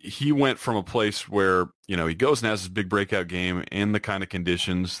 And he went from a place where, he goes and has his big breakout game in the kind of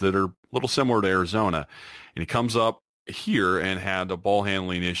conditions that are a little similar to Arizona. And he comes up here and had a ball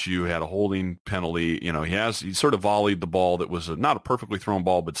handling issue, had a holding penalty. He sort of volleyed the ball that was not a perfectly thrown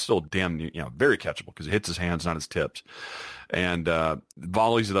ball, but still very catchable because it hits his hands, not his tips, and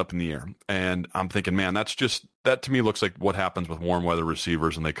volleys it up in the air. And I'm thinking, man, that to me looks like what happens with warm weather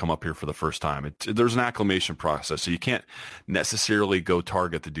receivers when they come up here for the first time. There's an acclimation process, so you can't necessarily go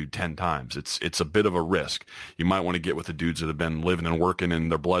target the dude 10 times. It's a bit of a risk. You might want to get with the dudes that have been living and working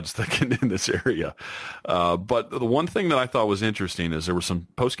and their blood's thickened in this area. But the one thing that I thought was interesting is there was some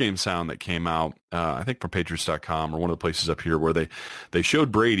post-game sound that came out, I think from Patriots.com or one of the places up here, where they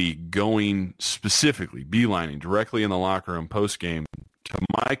showed Brady going specifically, beelining directly in the locker room post-game to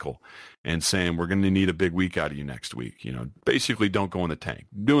Michael and saying, we're going to need a big week out of you next week. Basically don't go in the tank,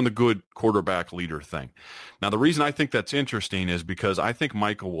 doing the good quarterback leader thing. Now, the reason I think that's interesting is because I think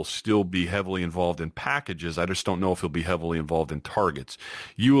Michael will still be heavily involved in packages. I just don't know if he'll be heavily involved in targets.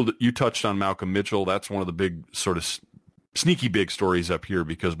 You touched on Malcolm Mitchell. That's one of the big sort of sneaky big stories up here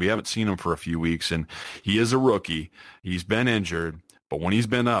because we haven't seen him for a few weeks, and he is a rookie. He's been injured. But when he's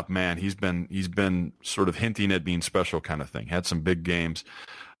been up, man, he's been sort of hinting at being special kind of thing. Had some big games,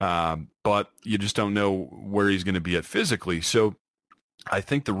 but you just don't know where he's going to be at physically. So I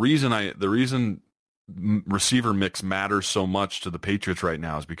think the reason receiver mix matters so much to the Patriots right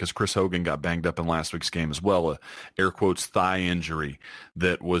now is because Chris Hogan got banged up in last week's game as well, a air quotes thigh injury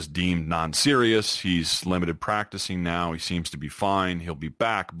that was deemed non-serious. He's limited practicing now. He seems to be fine. He'll be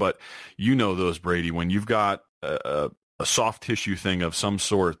back. But those, Brady, when you've got a soft tissue thing of some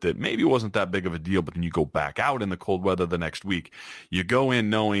sort that maybe wasn't that big of a deal, but then you go back out in the cold weather the next week, you go in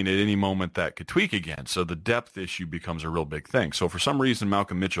knowing at any moment that could tweak again. So the depth issue becomes a real big thing. So for some reason,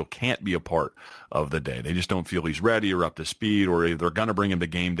 Malcolm Mitchell can't be a part of the day. They just don't feel he's ready or up to speed, or they're going to bring him to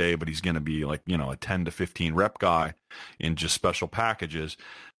game day, but he's going to be like, a 10 to 15 rep guy in just special packages.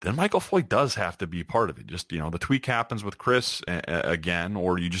 Then Michael Floyd does have to be part of it. Just, the tweak happens with Chris again,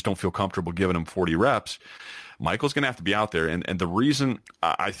 or you just don't feel comfortable giving him 40 reps. Michael's going to have to be out there. And the reason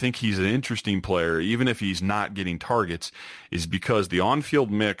I think he's an interesting player, even if he's not getting targets, is because the on-field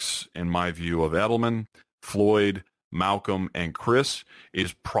mix, in my view, of Edelman, Floyd, Malcolm, and Chris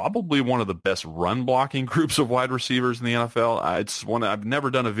is probably one of the best run-blocking groups of wide receivers in the NFL. I've never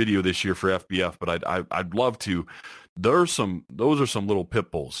done a video this year for FBF, but I'd love to. Those are some little pit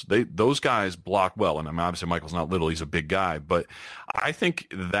bulls. Those guys block well, and obviously Michael's not little; he's a big guy. But I think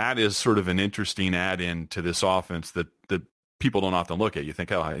that is sort of an interesting add-in to this offense that people don't often look at. You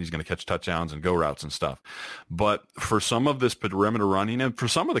think, oh, he's going to catch touchdowns and go routes and stuff. But for some of this perimeter running and for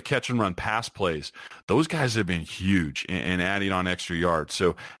some of the catch and run pass plays, those guys have been huge in adding on extra yards.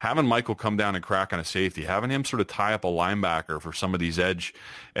 So having Michael come down and crack on a safety, having him sort of tie up a linebacker for some of these edge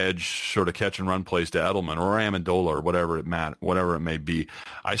sort of catch and run plays to Edelman or Amendola or whatever it may be,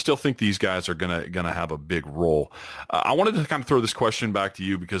 I still think these guys are going to have a big role. I wanted to kind of throw this question back to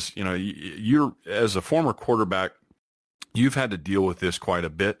you because, you're, as a former quarterback, you've had to deal with this quite a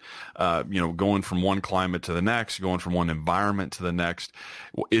bit, going from one climate to the next, going from one environment to the next.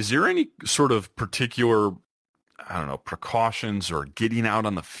 Is there any sort of particular, precautions or getting out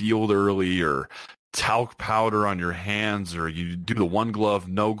on the field early or talc powder on your hands, or you do the one glove,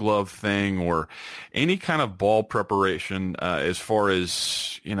 no glove thing, or any kind of ball preparation as far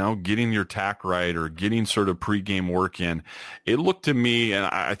as, getting your tack right or getting sort of pregame work in? It looked to me, and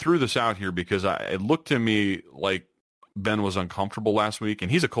I threw this out here because it looked to me like Ben was uncomfortable last week,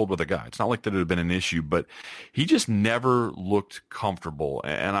 and he's a cold weather guy. It's not like that it had been an issue, but he just never looked comfortable.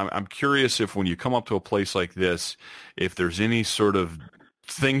 And I'm curious if when you come up to a place like this, if there's any sort of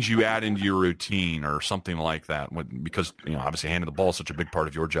things you add into your routine or something like that, because, obviously handing the ball is such a big part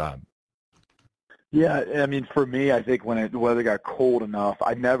of your job. Yeah, I mean, for me, I think when the weather got cold enough,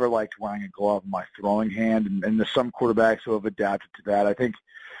 I never liked wearing a glove in my throwing hand, and there's some quarterbacks who have adapted to that. I think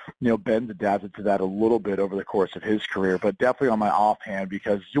Ben's adapted to that a little bit over the course of his career, but definitely on my offhand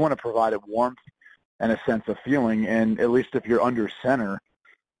because you want to provide it warmth and a sense of feeling. And at least if you're under center,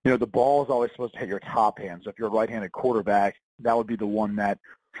 the ball is always supposed to hit your top hand. So if you're a right-handed quarterback, that would be the one that,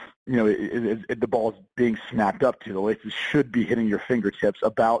 the ball is being snapped up to. The laces should be hitting your fingertips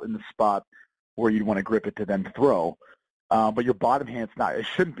about in the spot where you'd want to grip it to then throw. But your bottom hand's not. It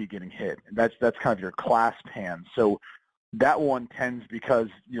shouldn't be getting hit. That's kind of your clasp hand. So that one tends because,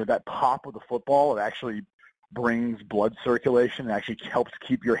 that pop of the football, it actually brings blood circulation. It actually helps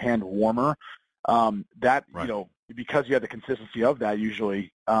keep your hand warmer. Right. Because you have the consistency of that,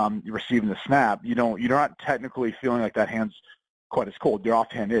 usually you're receiving the snap, you're not technically feeling like that hand's quite as cold. Your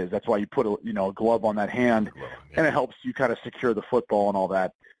offhand is. That's why you put a glove on that hand, and it helps you kind of secure the football and all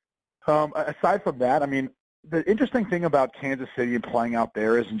that. Aside from that, I mean, the interesting thing about Kansas City and playing out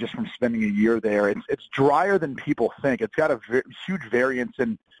there is, and just from spending a year there, it's drier than people think. It's got a huge variance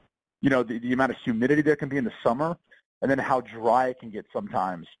in, the amount of humidity there can be in the summer, and then how dry it can get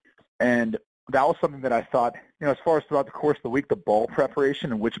sometimes. And that was something that I thought, as far as throughout the course of the week, the ball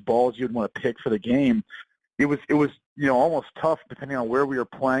preparation and which balls you'd want to pick for the game, it was almost tough depending on where we were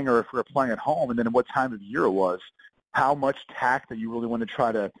playing or if we were playing at home, and then what time of year it was, how much tack that you really want to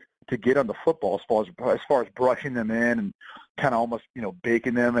try to get on the football as far as brushing them in and kind of almost,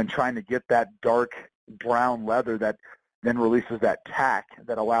 baking them and trying to get that dark brown leather that then releases that tack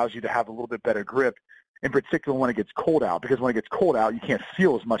that allows you to have a little bit better grip, in particular when it gets cold out, because when it gets cold out, you can't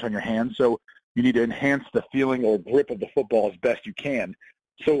feel as much on your hands. So you need to enhance the feeling or grip of the football as best you can.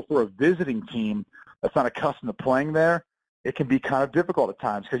 So for a visiting team that's not accustomed to playing there, it can be kind of difficult at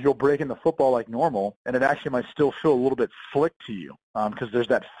times because you'll break in the football like normal, and it actually might still feel a little bit slick to you because there's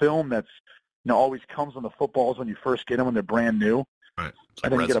that film that's always comes on the footballs when you first get them when they're brand new, right?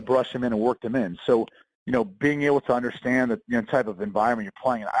 And then you got to brush them in and work them in. So being able to understand the type of environment you're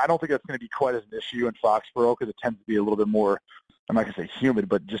playing in, I don't think that's going to be quite as an issue in Foxborough because it tends to be a little bit more, I'm not going to say humid,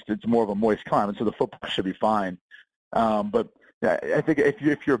 but just it's more of a moist climate, so the football should be fine. But I think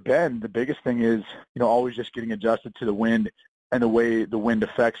if you're Ben, the biggest thing is always just getting adjusted to the wind and the way the wind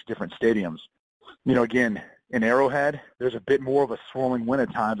affects different stadiums. Again, in Arrowhead, there's a bit more of a swirling wind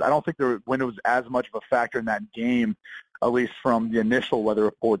at times. I don't think the wind was as much of a factor in that game, at least from the initial weather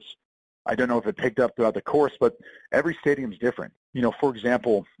reports. I don't know if it picked up throughout the course, but every stadium's different. For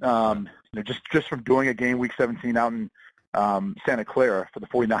example, just from doing a game week 17 out in Santa Clara for the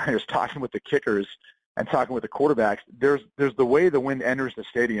 49ers, talking with the kickers and talking with the quarterbacks, there's the way the wind enters the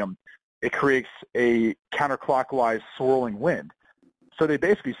stadium, it creates a counterclockwise swirling wind. So they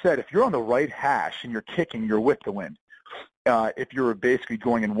basically said if you're on the right hash and you're kicking, you're with the wind. If you're basically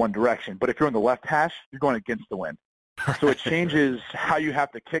going in one direction. But if you're on the left hash, you're going against the wind. So it changes how you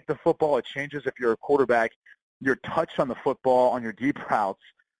have to kick the football. It changes if you're a quarterback, your touch on the football on your deep routes,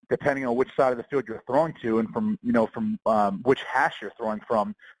 depending on which side of the field you're throwing to and from which hash you're throwing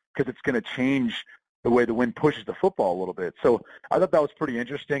from, because it's going to change the way the wind pushes the football a little bit. So I thought that was pretty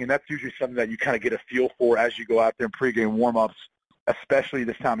interesting, and that's usually something that you kind of get a feel for as you go out there in pregame warm-ups, especially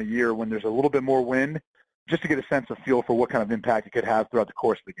this time of year when there's a little bit more wind, just to get a sense of feel for what kind of impact it could have throughout the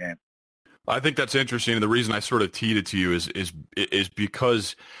course of the game. I think that's interesting, and the reason I sort of teed it to you is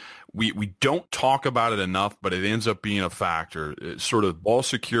because we don't talk about it enough, but it ends up being a factor. It's sort of ball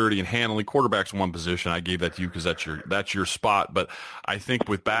security and handling. Quarterback's one position. I gave that to you because that's your spot. But I think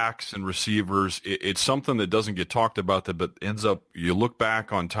with backs and receivers, it's something that doesn't get talked about, but ends up, you look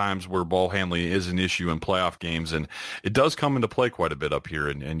back on times where ball handling is an issue in playoff games, and it does come into play quite a bit up here.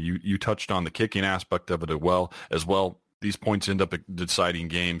 And you touched on the kicking aspect of it as well. These points end up deciding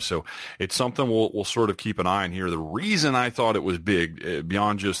games. So it's something we'll sort of keep an eye on here. The reason I thought it was big,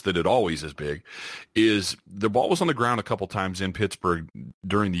 beyond just that it always is big, is the ball was on the ground a couple times in Pittsburgh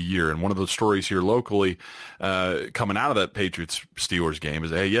during the year. And one of those stories here locally coming out of that Patriots-Steelers game is,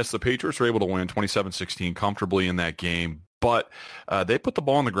 hey, yes, the Patriots were able to win 27-16 comfortably in that game, but they put the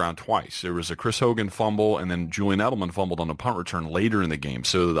ball on the ground twice. There was a Chris Hogan fumble, and then Julian Edelman fumbled on a punt return later in the game.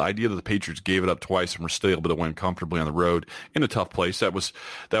 So the idea that the Patriots gave it up twice and were still able to win comfortably on the road in a tough place, that was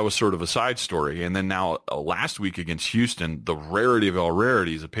sort of a side story. And then now last week against Houston, the rarity of all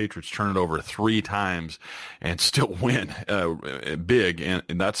rarities, the Patriots turn it over 3 times and still win big, and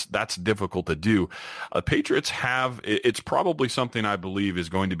that's difficult to do. Patriots it's probably something I believe is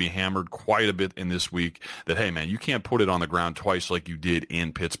going to be hammered quite a bit in this week, that, hey, man, you can't put it on the ground twice like you did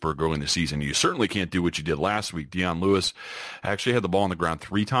in Pittsburgh early in the season. You certainly can't do what you did last week. Dion Lewis actually had the ball on the ground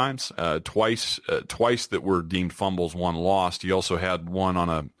 3 times, twice that were deemed fumbles, 1 lost. He also had one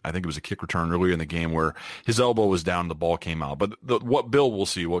on I think it was a kick return earlier in the game where his elbow was down and the ball came out. But what Bill will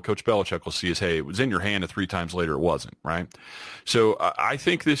see, what Coach Belichick will see is, hey, it was in your hand, and 3 times later it wasn't, right? So I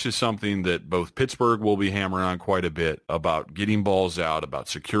think this is something that both Pittsburgh will be hammering on quite a bit, about getting balls out, about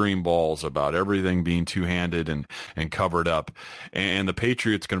securing balls, about everything being two-handed and covered up. And the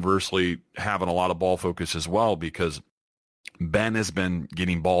Patriots, conversely, having a lot of ball focus as well, because Ben has been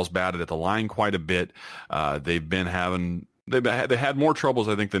getting balls batted at the line quite a bit. They've had more troubles,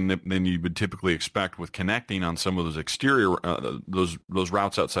 I think, than you would typically expect with connecting on some of those exterior those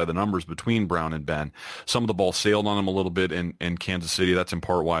routes outside the numbers between Brown and Ben. Some of the ball sailed on him a little bit in Kansas City. That's in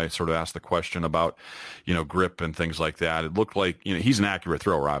part why I sort of asked the question about grip and things like that. It looked like he's an accurate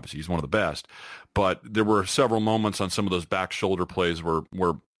thrower. Obviously, he's one of the best. But there were several moments on some of those back shoulder plays where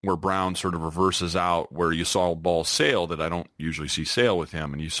Brown sort of reverses out, where you saw balls sail that I don't usually see sail with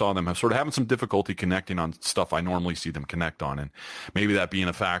him, and you saw them sort of having some difficulty connecting on stuff I normally see them connect on, and maybe that being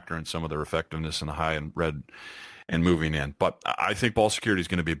a factor in some of their effectiveness in the high and red and moving in. But I think ball security is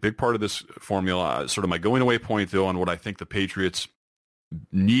going to be a big part of this formula. Sort of my going away point, though, on what I think the Patriots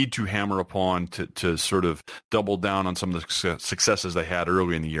need to hammer upon to sort of double down on some of the successes they had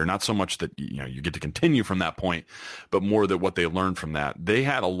early in the year. Not so much that you get to continue from that point, but more that what they learned from that. They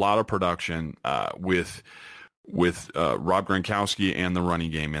had a lot of production with Rob Gronkowski and the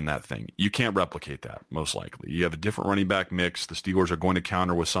running game in that thing. You can't replicate that, most likely. You have a different running back mix. The Steelers are going to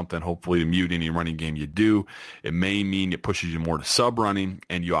counter with something, hopefully, to mute any running game you do. It may mean it pushes you more to sub-running,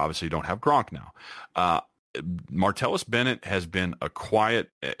 and you obviously don't have Gronk now. Martellus Bennett has been a quiet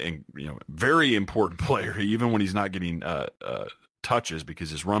and very important player, even when he's not getting touches because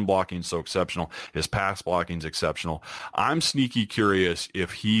his run blocking is so exceptional, his pass blocking is exceptional. I'm sneaky curious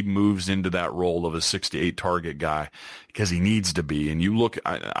if he moves into that role of a 6 to 8 target guy because he needs to be. And you look,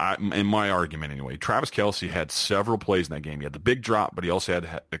 in my argument anyway, Travis Kelce had several plays in that game. He had the big drop, but he also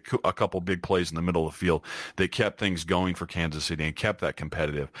had a couple big plays in the middle of the field that kept things going for Kansas City and kept that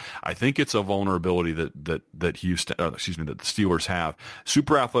competitive. I think it's a vulnerability that the Steelers have.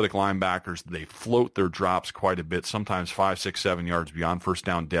 Super athletic linebackers, they float their drops quite a bit, sometimes 5, 6, 7 yards beyond first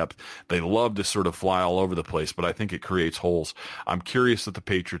down depth. They love to sort of fly all over the place, but I think it creates holes. I'm curious that the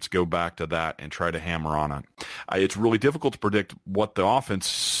Patriots go back to that and try to hammer on it. It's really difficult to predict what the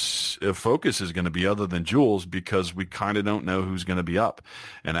offense focus is going to be other than Jules because we kind of don't know who's going to be up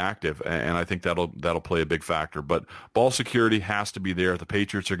and active, and I think that'll play a big factor. But ball security has to be there. The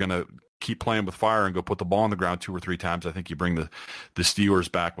Patriots are going to keep playing with fire and go put the ball on the ground 2 or 3 times. I think you bring the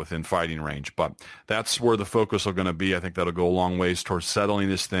Steelers back within fighting range. But that's where the focus will going to be. I think that'll go a long ways towards settling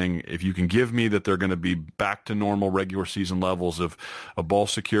this thing. If you can give me that they're going to be back to normal regular season levels of ball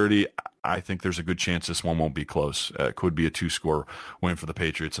security, I think there's a good chance this one won't be close. It could be a 2-score win for the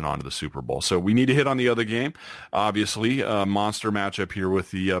Patriots and on to the Super Bowl. So we need to hit on the other game. Obviously, a monster matchup here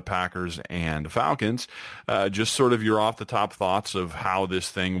with the Packers and Falcons. Just sort of your off-the-top thoughts of how this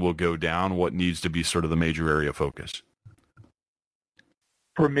thing will go down, what needs to be sort of the major area of focus.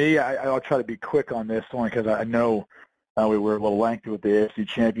 For me, I'll try to be quick on this only because I know we were a little lengthy with the AFC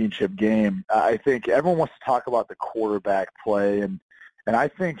Championship game. I think everyone wants to talk about the quarterback play, and I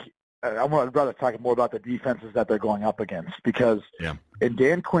think I'd rather talk more about the defenses that they're going up against because in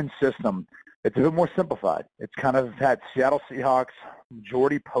Dan Quinn's system, it's a bit more simplified. It's kind of had Seattle Seahawks,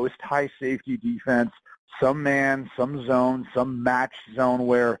 majority post high safety defense, some man, some zone, some match zone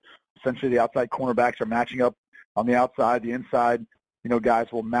where essentially the outside cornerbacks are matching up on the outside, the inside, guys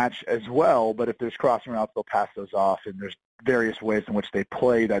will match as well, but if there's crossing routes, they'll pass those off, and there's various ways in which they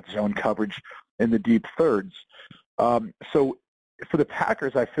play that zone coverage in the deep thirds. So for the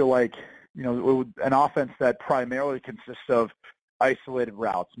Packers, I feel like, an offense that primarily consists of isolated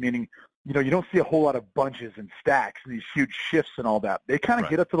routes, meaning, you don't see a whole lot of bunches and stacks and these huge shifts and all that. They kind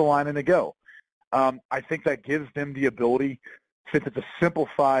of get up to the line and they go. I think that gives them the ability, since it's a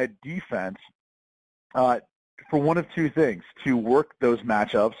simplified defense, for one of two things, to work those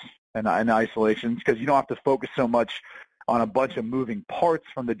matchups and isolations, because you don't have to focus so much on a bunch of moving parts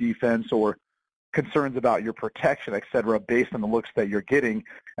from the defense or concerns about your protection, et cetera, based on the looks that you're getting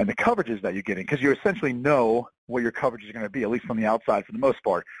and the coverages that you're getting, because you essentially know what your coverage is going to be, at least on the outside for the most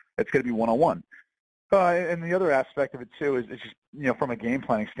part. It's going to be one-on-one. And the other aspect of it, too, is just, from a game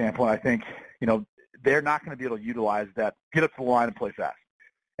planning standpoint, I think, they're not going to be able to utilize that, get up to the line and play fast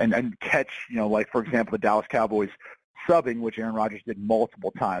and catch, like, for example, the Dallas Cowboys subbing, which Aaron Rodgers did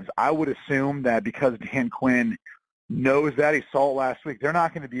multiple times. I would assume that because Dan Quinn knows that, he saw it last week, they're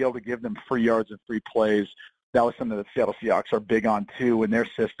not going to be able to give them free yards and free plays. That was something that the Seattle Seahawks are big on, too, in their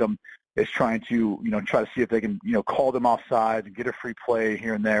system, is trying to, try to see if they can, call them offsides and get a free play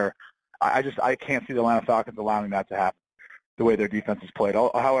here and there. I can't see the Atlanta Falcons allowing that to happen the way their defense is played.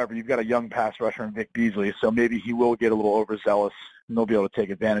 However, you've got a young pass rusher in Vic Beasley, so maybe he will get a little overzealous and they'll be able to take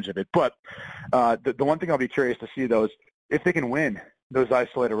advantage of it. But the one thing I'll be curious to see, though, is if they can win those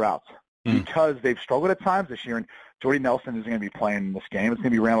isolated routes, because they've struggled at times this year, and Jordy Nelson isn't going to be playing in this game. It's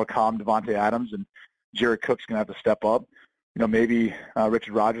going to be Randall Cobb, Devontae Adams, and Jared Cook's going to have to step up. Maybe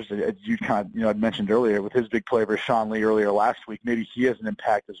Richard Rodgers, as you kind of, had mentioned earlier, with his big play for Sean Lee earlier last week, maybe he has an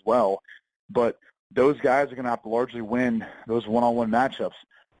impact as well. But those guys are going to have to largely win those one-on-one matchups,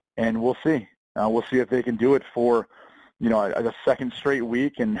 and we'll see. We'll see if they can do it for, a second straight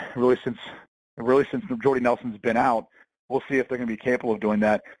week, and really since Jordy Nelson's been out, we'll see if they're going to be capable of doing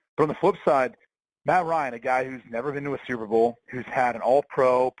that. But on the flip side, Matt Ryan, a guy who's never been to a Super Bowl, who's had an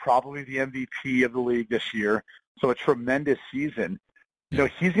All-Pro, probably the MVP of the league this year, so a tremendous season. He's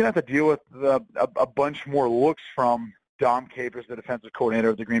going to have to deal with a bunch more looks from Dom Capers, the defensive coordinator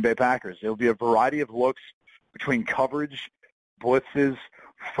of the Green Bay Packers. It'll be a variety of looks between coverage, blitzes,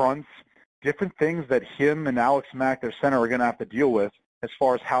 fronts, different things that him and Alex Mack, their center, are going to have to deal with as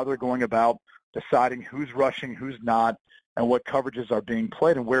far as how they're going about deciding who's rushing, who's not, and what coverages are being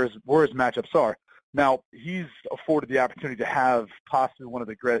played and where his matchups are. Now, he's afforded the opportunity to have possibly one of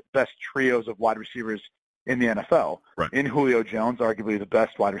the best trios of wide receivers in the NFL, in Julio Jones, arguably the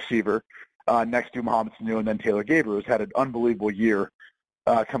best wide receiver, next to Mohamed Sanu, and then Taylor Gabriel, who's had an unbelievable year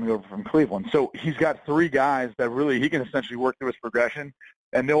coming over from Cleveland. So he's got three guys that really he can essentially work through his progression,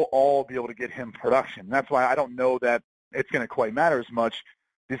 and they'll all be able to get him production. And that's why I don't know that it's going to quite matter as much,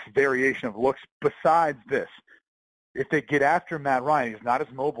 this variation of looks. Besides this, if they get after Matt Ryan, he's not as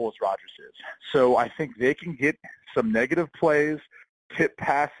mobile as Rodgers is. So I think they can get some negative plays tip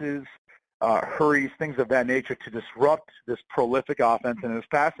passes, hurries, things of that nature to disrupt this prolific offense in his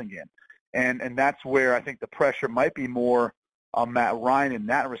passing game. And that's where I think the pressure might be more on Matt Ryan in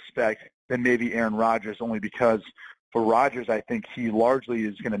that respect than maybe Aaron Rodgers, only because for Rodgers, I think he largely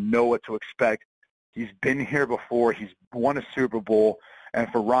is going to know what to expect. He's been here before. He's won a Super Bowl. And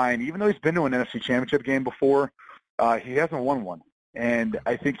for Ryan, even though he's been to an NFC Championship game before, he hasn't won one. And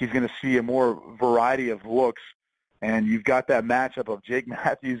I think he's going to see a more variety of looks. And you've got that matchup of Jake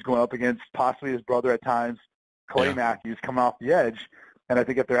Matthews going up against possibly his brother at times, Clay Matthews coming off the edge. And I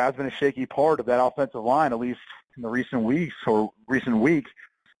think if there has been a shaky part of that offensive line, at least in the recent weeks,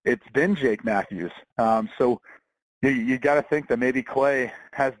 it's been Jake Matthews. So you got to think that maybe Clay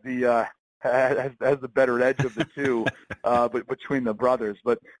has the better edge of the two but between the brothers.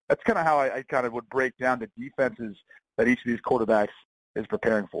 But that's kind of how I kind of would break down the defenses that each of these quarterbacks is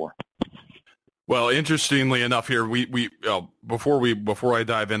preparing for. Well, interestingly enough, here before I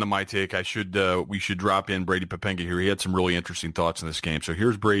dive into my take, we should drop in Brady Papenga here. He had some really interesting thoughts in this game. So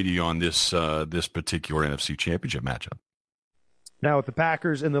here's Brady on this particular NFC Championship matchup. Now with the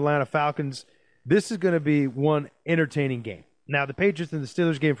Packers and the Atlanta Falcons, this is going to be one entertaining game. Now the Patriots and the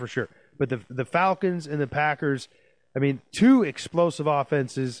Steelers game for sure, but the Falcons and the Packers, I mean, two explosive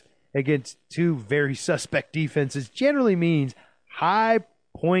offenses against two very suspect defenses generally means high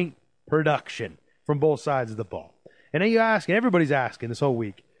point production from both sides of the ball. And then you ask, and everybody's asking this whole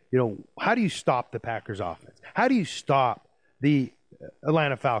week, how do you stop the Packers offense? How do you stop the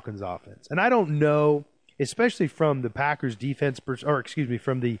Atlanta Falcons offense? And I don't know, especially from the Packers defense,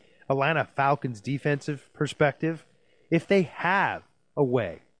 from the Atlanta Falcons defensive perspective, if they have a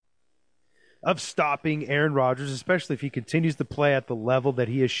way of stopping Aaron Rodgers, especially if he continues to play at the level that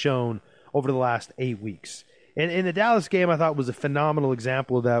he has shown over the last 8 weeks. And in the Dallas game, I thought was a phenomenal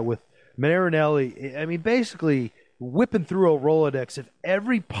example of that with Marinelli. I mean, basically whipping through a Rolodex of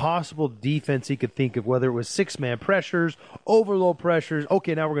every possible defense he could think of, whether it was six-man pressures, overload pressures.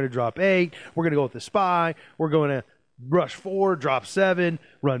 Okay, now we're going to drop 8. We're going to go with the spy. We're going to rush 4, drop 7,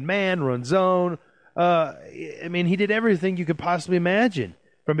 run man, run zone. I mean, he did everything you could possibly imagine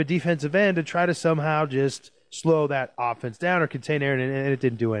from a defensive end to try to somehow just slow that offense down or contain Aaron, and it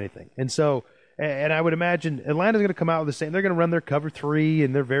didn't do anything. And so, and I would imagine Atlanta's going to come out with the same. They're going to run their cover 3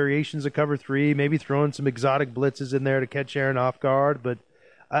 and their variations of cover 3, maybe throwing some exotic blitzes in there to catch Aaron off guard. But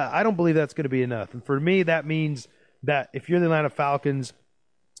I don't believe that's going to be enough. And for me, that means that if you're the Atlanta Falcons,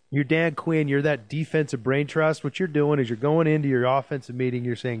 you're Dan Quinn, you're that defensive brain trust. What you're doing is you're going into your offensive meeting.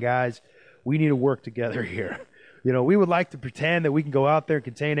 You're saying, guys, we need to work together here. We would like to pretend that we can go out there and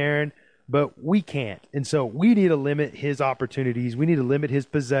contain Aaron, but we can't. And so we need to limit his opportunities. We need to limit his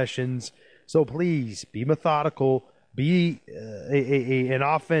possessions. So please be methodical, be an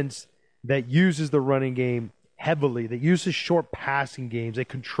offense that uses the running game heavily, that uses short passing games, that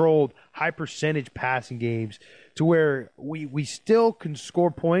controlled high percentage passing games to where we still can score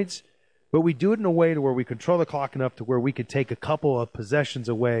points, but we do it in a way to where we control the clock enough to where we could take a couple of possessions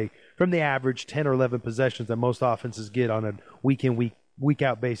away from the average 10 or 11 possessions that most offenses get on a week-in,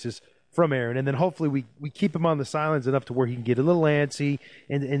 week-out basis from Aaron. And then hopefully we keep him on the sidelines enough to where he can get a little antsy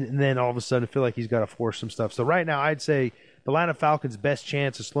and then all of a sudden feel like he's got to force some stuff. So right now I'd say the Atlanta Falcons' best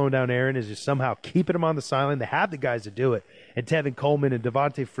chance of slowing down Aaron is just somehow keeping him on the sideline. They have the guys to do it. And Tevin Coleman and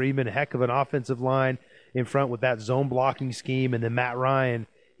Devontae Freeman, a heck of an offensive line in front with that zone blocking scheme. And then Matt Ryan,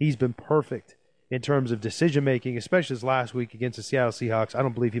 he's been perfect in terms of decision-making, especially this last week against the Seattle Seahawks. I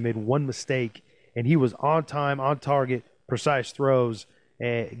don't believe he made one mistake, and he was on time, on target, precise throws,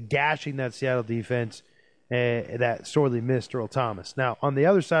 gashing that Seattle defense that sorely missed Earl Thomas. Now, on the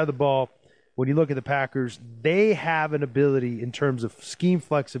other side of the ball, when you look at the Packers, they have an ability in terms of scheme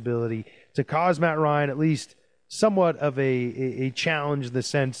flexibility to cause Matt Ryan at least somewhat of a challenge in the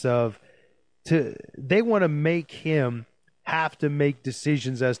sense of they want to make him have to make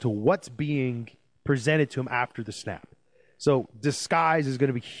decisions as to what's being presented to him after the snap. So disguise is going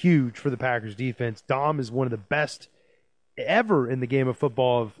to be huge for the Packers defense. Dom is one of the best ever in the game of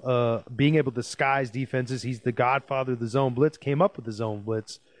football of being able to disguise defenses. He's the godfather of the zone blitz, came up with the zone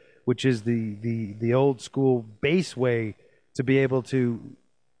blitz, which is the old school base way to be able to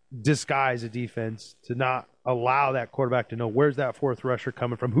disguise a defense, to not allow that quarterback to know where's that fourth rusher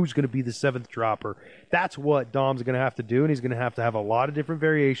coming from, who's going to be the seventh dropper. That's what Dom's going to have to do, and he's going to have a lot of different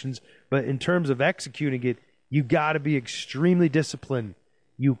variations. But in terms of executing it, you got to be extremely disciplined.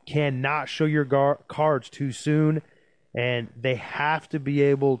 You cannot show your cards too soon, and they have to be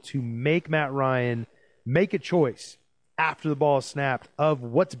able to make Matt Ryan make a choice after the ball is snapped of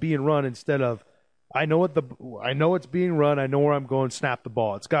what's being run instead of I know it's being run. I know where I'm going. Snap the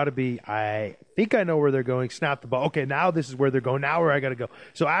ball. It's got to be. I think I know where they're going. Snap the ball. Okay, now this is where they're going. Now where I got to go.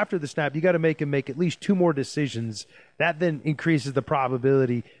 So after the snap, you got to make him make at least 2 more decisions. That then increases the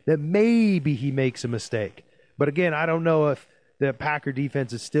probability that maybe he makes a mistake. But again, I don't know if the Packer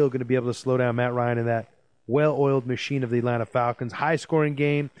defense is still going to be able to slow down Matt Ryan in that well-oiled machine of the Atlanta Falcons. High-scoring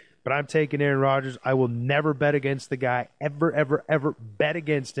game, but I'm taking Aaron Rodgers. I will never bet against the guy. Ever, ever, ever bet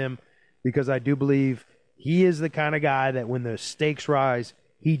against him. Because I do believe he is the kind of guy that when the stakes rise,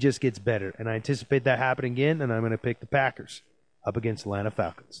 he just gets better. And I anticipate that happening again, and I'm going to pick the Packers up against Atlanta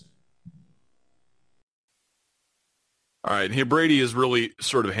Falcons. All right. Here, Brady is really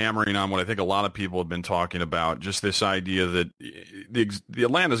sort of hammering on what I think a lot of people have been talking about, just this idea that the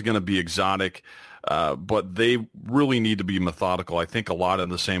Atlanta is going to be exotic, but they really need to be methodical. I think a lot in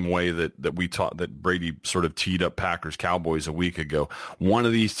the same way that we taught that Brady sort of teed up Packers Cowboys a week ago. One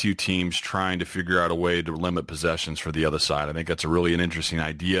of these two teams trying to figure out a way to limit possessions for the other side. I think that's an interesting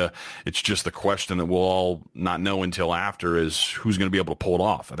idea. It's just the question that we'll all not know until after is who's going to be able to pull it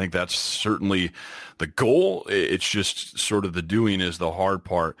off. I think that's certainly the goal. It's just sort of the doing is the hard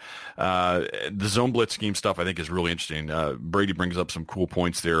part. The zone blitz scheme stuff I think is really interesting. Brady brings up some cool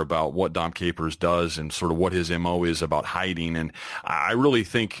points there about what Dom Capers does and sort of what his MO is about hiding. And I really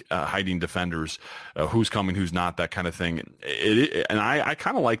think hiding defenders, who's coming, who's not, that kind of thing. And I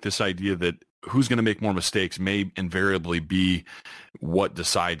kind of like this idea that who's going to make more mistakes may invariably be what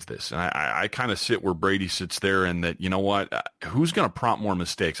decides this. And I kind of sit where Brady sits there, and that, you know what, who's going to prompt more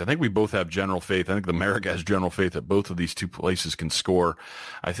mistakes? I think we both have general faith. I think the America has general faith that both of these two places can score.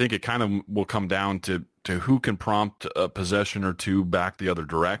 I think it kind of will come down to who can prompt a possession or two back the other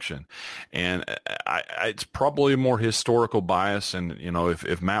direction. And it's probably a more historical bias. And, you know,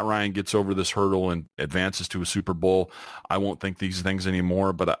 if Matt Ryan gets over this hurdle and advances to a Super Bowl, I won't think these things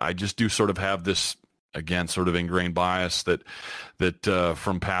anymore. But I just do sort of have this, again, sort of ingrained bias that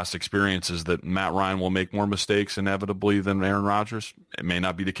from past experiences that Matt Ryan will make more mistakes inevitably than Aaron Rodgers. It may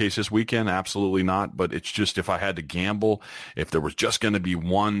not be the case this weekend, absolutely not. But it's just, if I had to gamble, if there was just going to be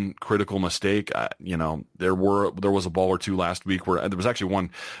one critical mistake, there was a ball or two last week where there was actually one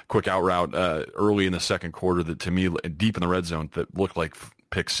quick out route early in the second quarter that, to me, deep in the red zone, that looked like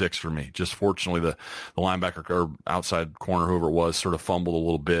pick 6 for me. Just fortunately, the linebacker or outside corner, whoever it was, sort of fumbled a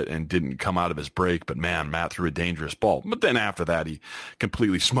little bit and didn't come out of his break. But man, Matt threw a dangerous ball. But then after that, he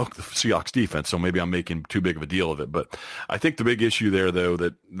completely smoked the Seahawks defense. So maybe I'm making too big of a deal of it. But I think the big issue there, though,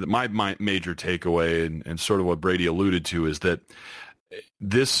 that my major takeaway and sort of what Brady alluded to is that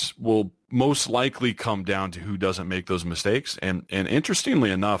this will most likely come down to who doesn't make those mistakes. And interestingly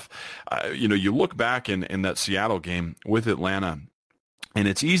enough, you look back in that Seattle game with Atlanta, and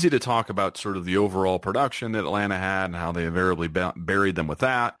it's easy to talk about sort of the overall production that Atlanta had and how they invariably buried them with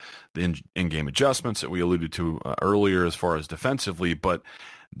that, the in-game adjustments that we alluded to earlier as far as defensively, but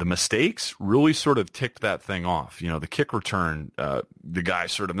the mistakes really sort of ticked that thing off. You know, the kick return, the guy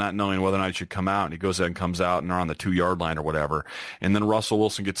sort of not knowing whether or not he should come out, and he goes ahead and comes out, and they're on the 2-yard line or whatever. And then Russell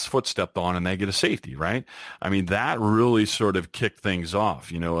Wilson gets his foot stepped on, and they get a safety, right? I mean, that really sort of kicked things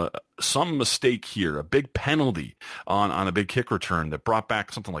off. You know, some mistake here, a big penalty on a big kick return that brought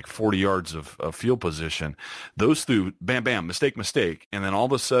back something like 40 yards of field position. Those two, bam, bam, mistake, and then all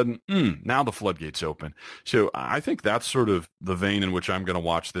of a sudden, now the floodgates open. So I think that's sort of the vein in which I'm going to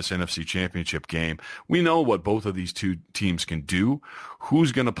watch this NFC Championship game. We know what both of these two teams can do.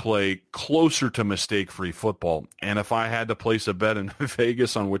 Who's going to play closer to mistake-free football? And if I had to place a bet in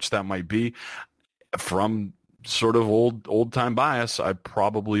Vegas on which that might be, from sort of old-time bias, I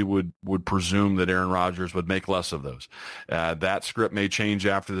probably would presume that Aaron Rodgers would make less of those. That script may change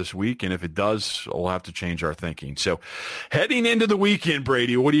after this week, and if it does, we'll have to change our thinking. So heading into the weekend,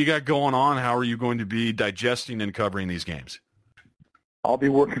 Brady, what do you got going on? How are you going to be digesting and covering these games? I'll be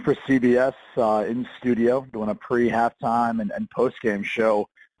working for CBS in studio, doing a pre-halftime and post-game show.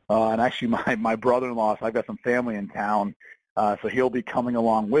 And actually, my brother-in-law, so I've got some family in town, so he'll be coming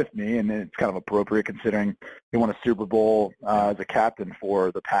along with me, and it's kind of appropriate considering he won a Super Bowl as a captain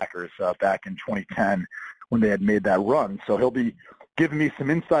for the Packers back in 2010 when they had made that run. So he'll be giving me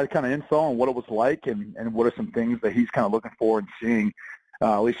some inside kind of info on what it was like and what are some things that he's kind of looking forward to seeing,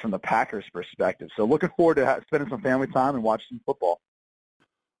 at least from the Packers' perspective. So looking forward to spending some family time and watching some football.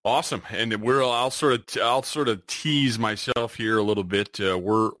 Awesome, and I'll sort of tease myself here a little bit.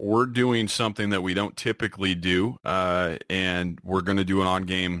 We're doing something that we don't typically do, and we're going to do an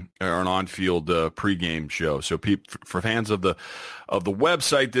on-game or an on-field pregame show. So, for fans of the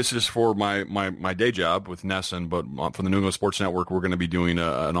website, this is for my day job with Nesson, but for the New England Sports Network, we're going to be doing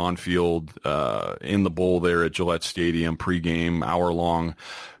an on-field in the bowl there at Gillette Stadium pregame, hour-long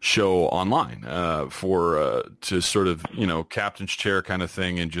show online to sort of, captain's chair kind of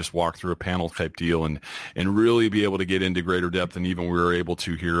thing and just walk through a panel type deal and really be able to get into greater depth than even we were able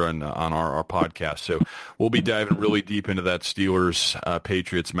to here on our podcast. So we'll be diving really deep into that Steelers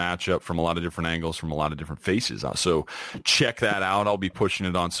Patriots matchup from a lot of different angles, from a lot of different faces. So check that out. I'll be pushing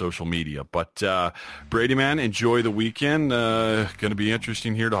it on social media. But Brady, man, enjoy the weekend. Going to be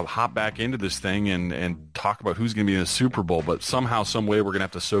interesting here to hop back into this thing and talk about who's going to be in the Super Bowl. But somehow, some way, we're going to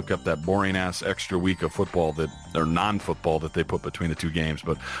have to soak up that boring ass extra week of football or non-football that they put between the two games.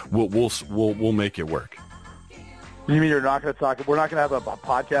 But we'll make it work. You mean you're not going to talk? We're not going to have a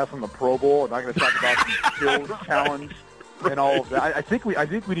podcast on the Pro Bowl. We're not going to talk about some skills challenge and all of that. I think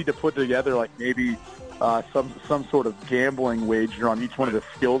we need to put together like maybe some sort of gambling wager on each one of the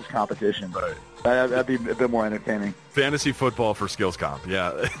skills competitions. Right. That'd be a bit more entertaining. Fantasy football for skills comp.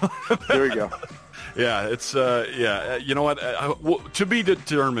 Yeah. There you go. Yeah, it's you know what? To be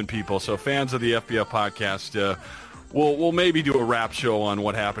determined, people. So fans of the FBF podcast. We'll maybe do a wrap show on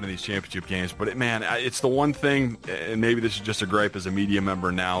what happened in these championship games. But, man, it's the one thing, and maybe this is just a gripe as a media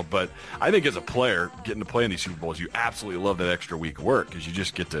member now, but I think as a player, getting to play in these Super Bowls, you absolutely love that extra week of work because you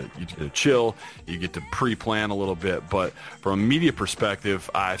just get to chill, you get to pre-plan a little bit. But from a media perspective,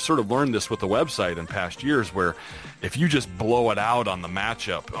 I've sort of learned this with the website in past years where if you just blow it out on the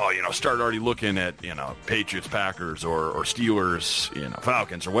matchup, start already looking at, Patriots, Packers, or Steelers,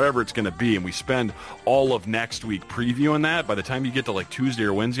 Falcons, or whatever it's going to be, and we spend all of next week previewing that, by the time you get to like Tuesday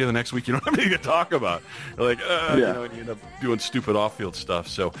or Wednesday of the next week, you don't have anything to talk about. You're like, and you end up doing stupid off-field stuff.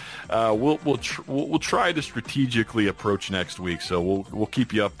 So we'll try to strategically approach next week. So we'll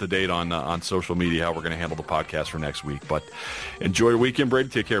keep you up to date on social media how we're going to handle the podcast for next week. But enjoy your weekend, Brady.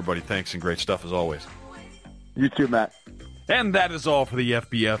 Take care, buddy. Thanks and great stuff as always. You too, Matt. And that is all for the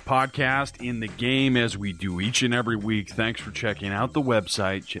FBF podcast, In the Game, as we do each and every week. Thanks for checking out the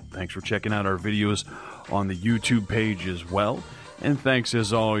website. Thanks for checking out our videos on the YouTube page as well. And thanks,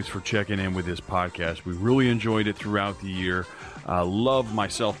 as always, for checking in with this podcast. We really enjoyed it throughout the year. Love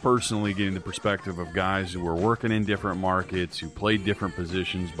myself personally getting the perspective of guys who were working in different markets, who played different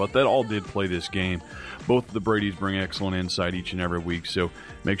positions, but that all did play this game. Both of the Bradys bring excellent insight each and every week, so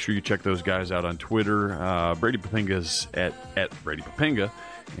make sure you check those guys out on Twitter. Brady Papinga's at Brady Papinga,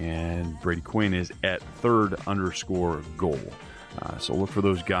 and Brady Quinn is at @3_goal. So look for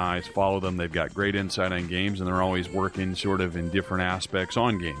those guys, follow them. They've got great insight on games, and they're always working sort of in different aspects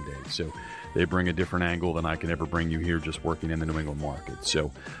on game days. So they bring a different angle than I can ever bring you here just working in the New England market.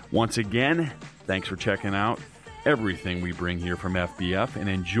 So once again, thanks for checking out everything we bring here from FBF, and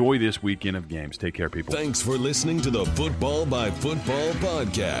enjoy this weekend of games. Take care, people. Thanks for listening to the Football by Football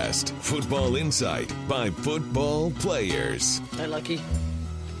podcast. Football insight by football players. Night, Lucky.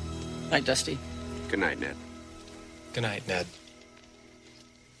 Night, Dusty. Good night, Ned. Good night, Ned.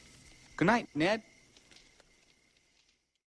 Good night, Ned.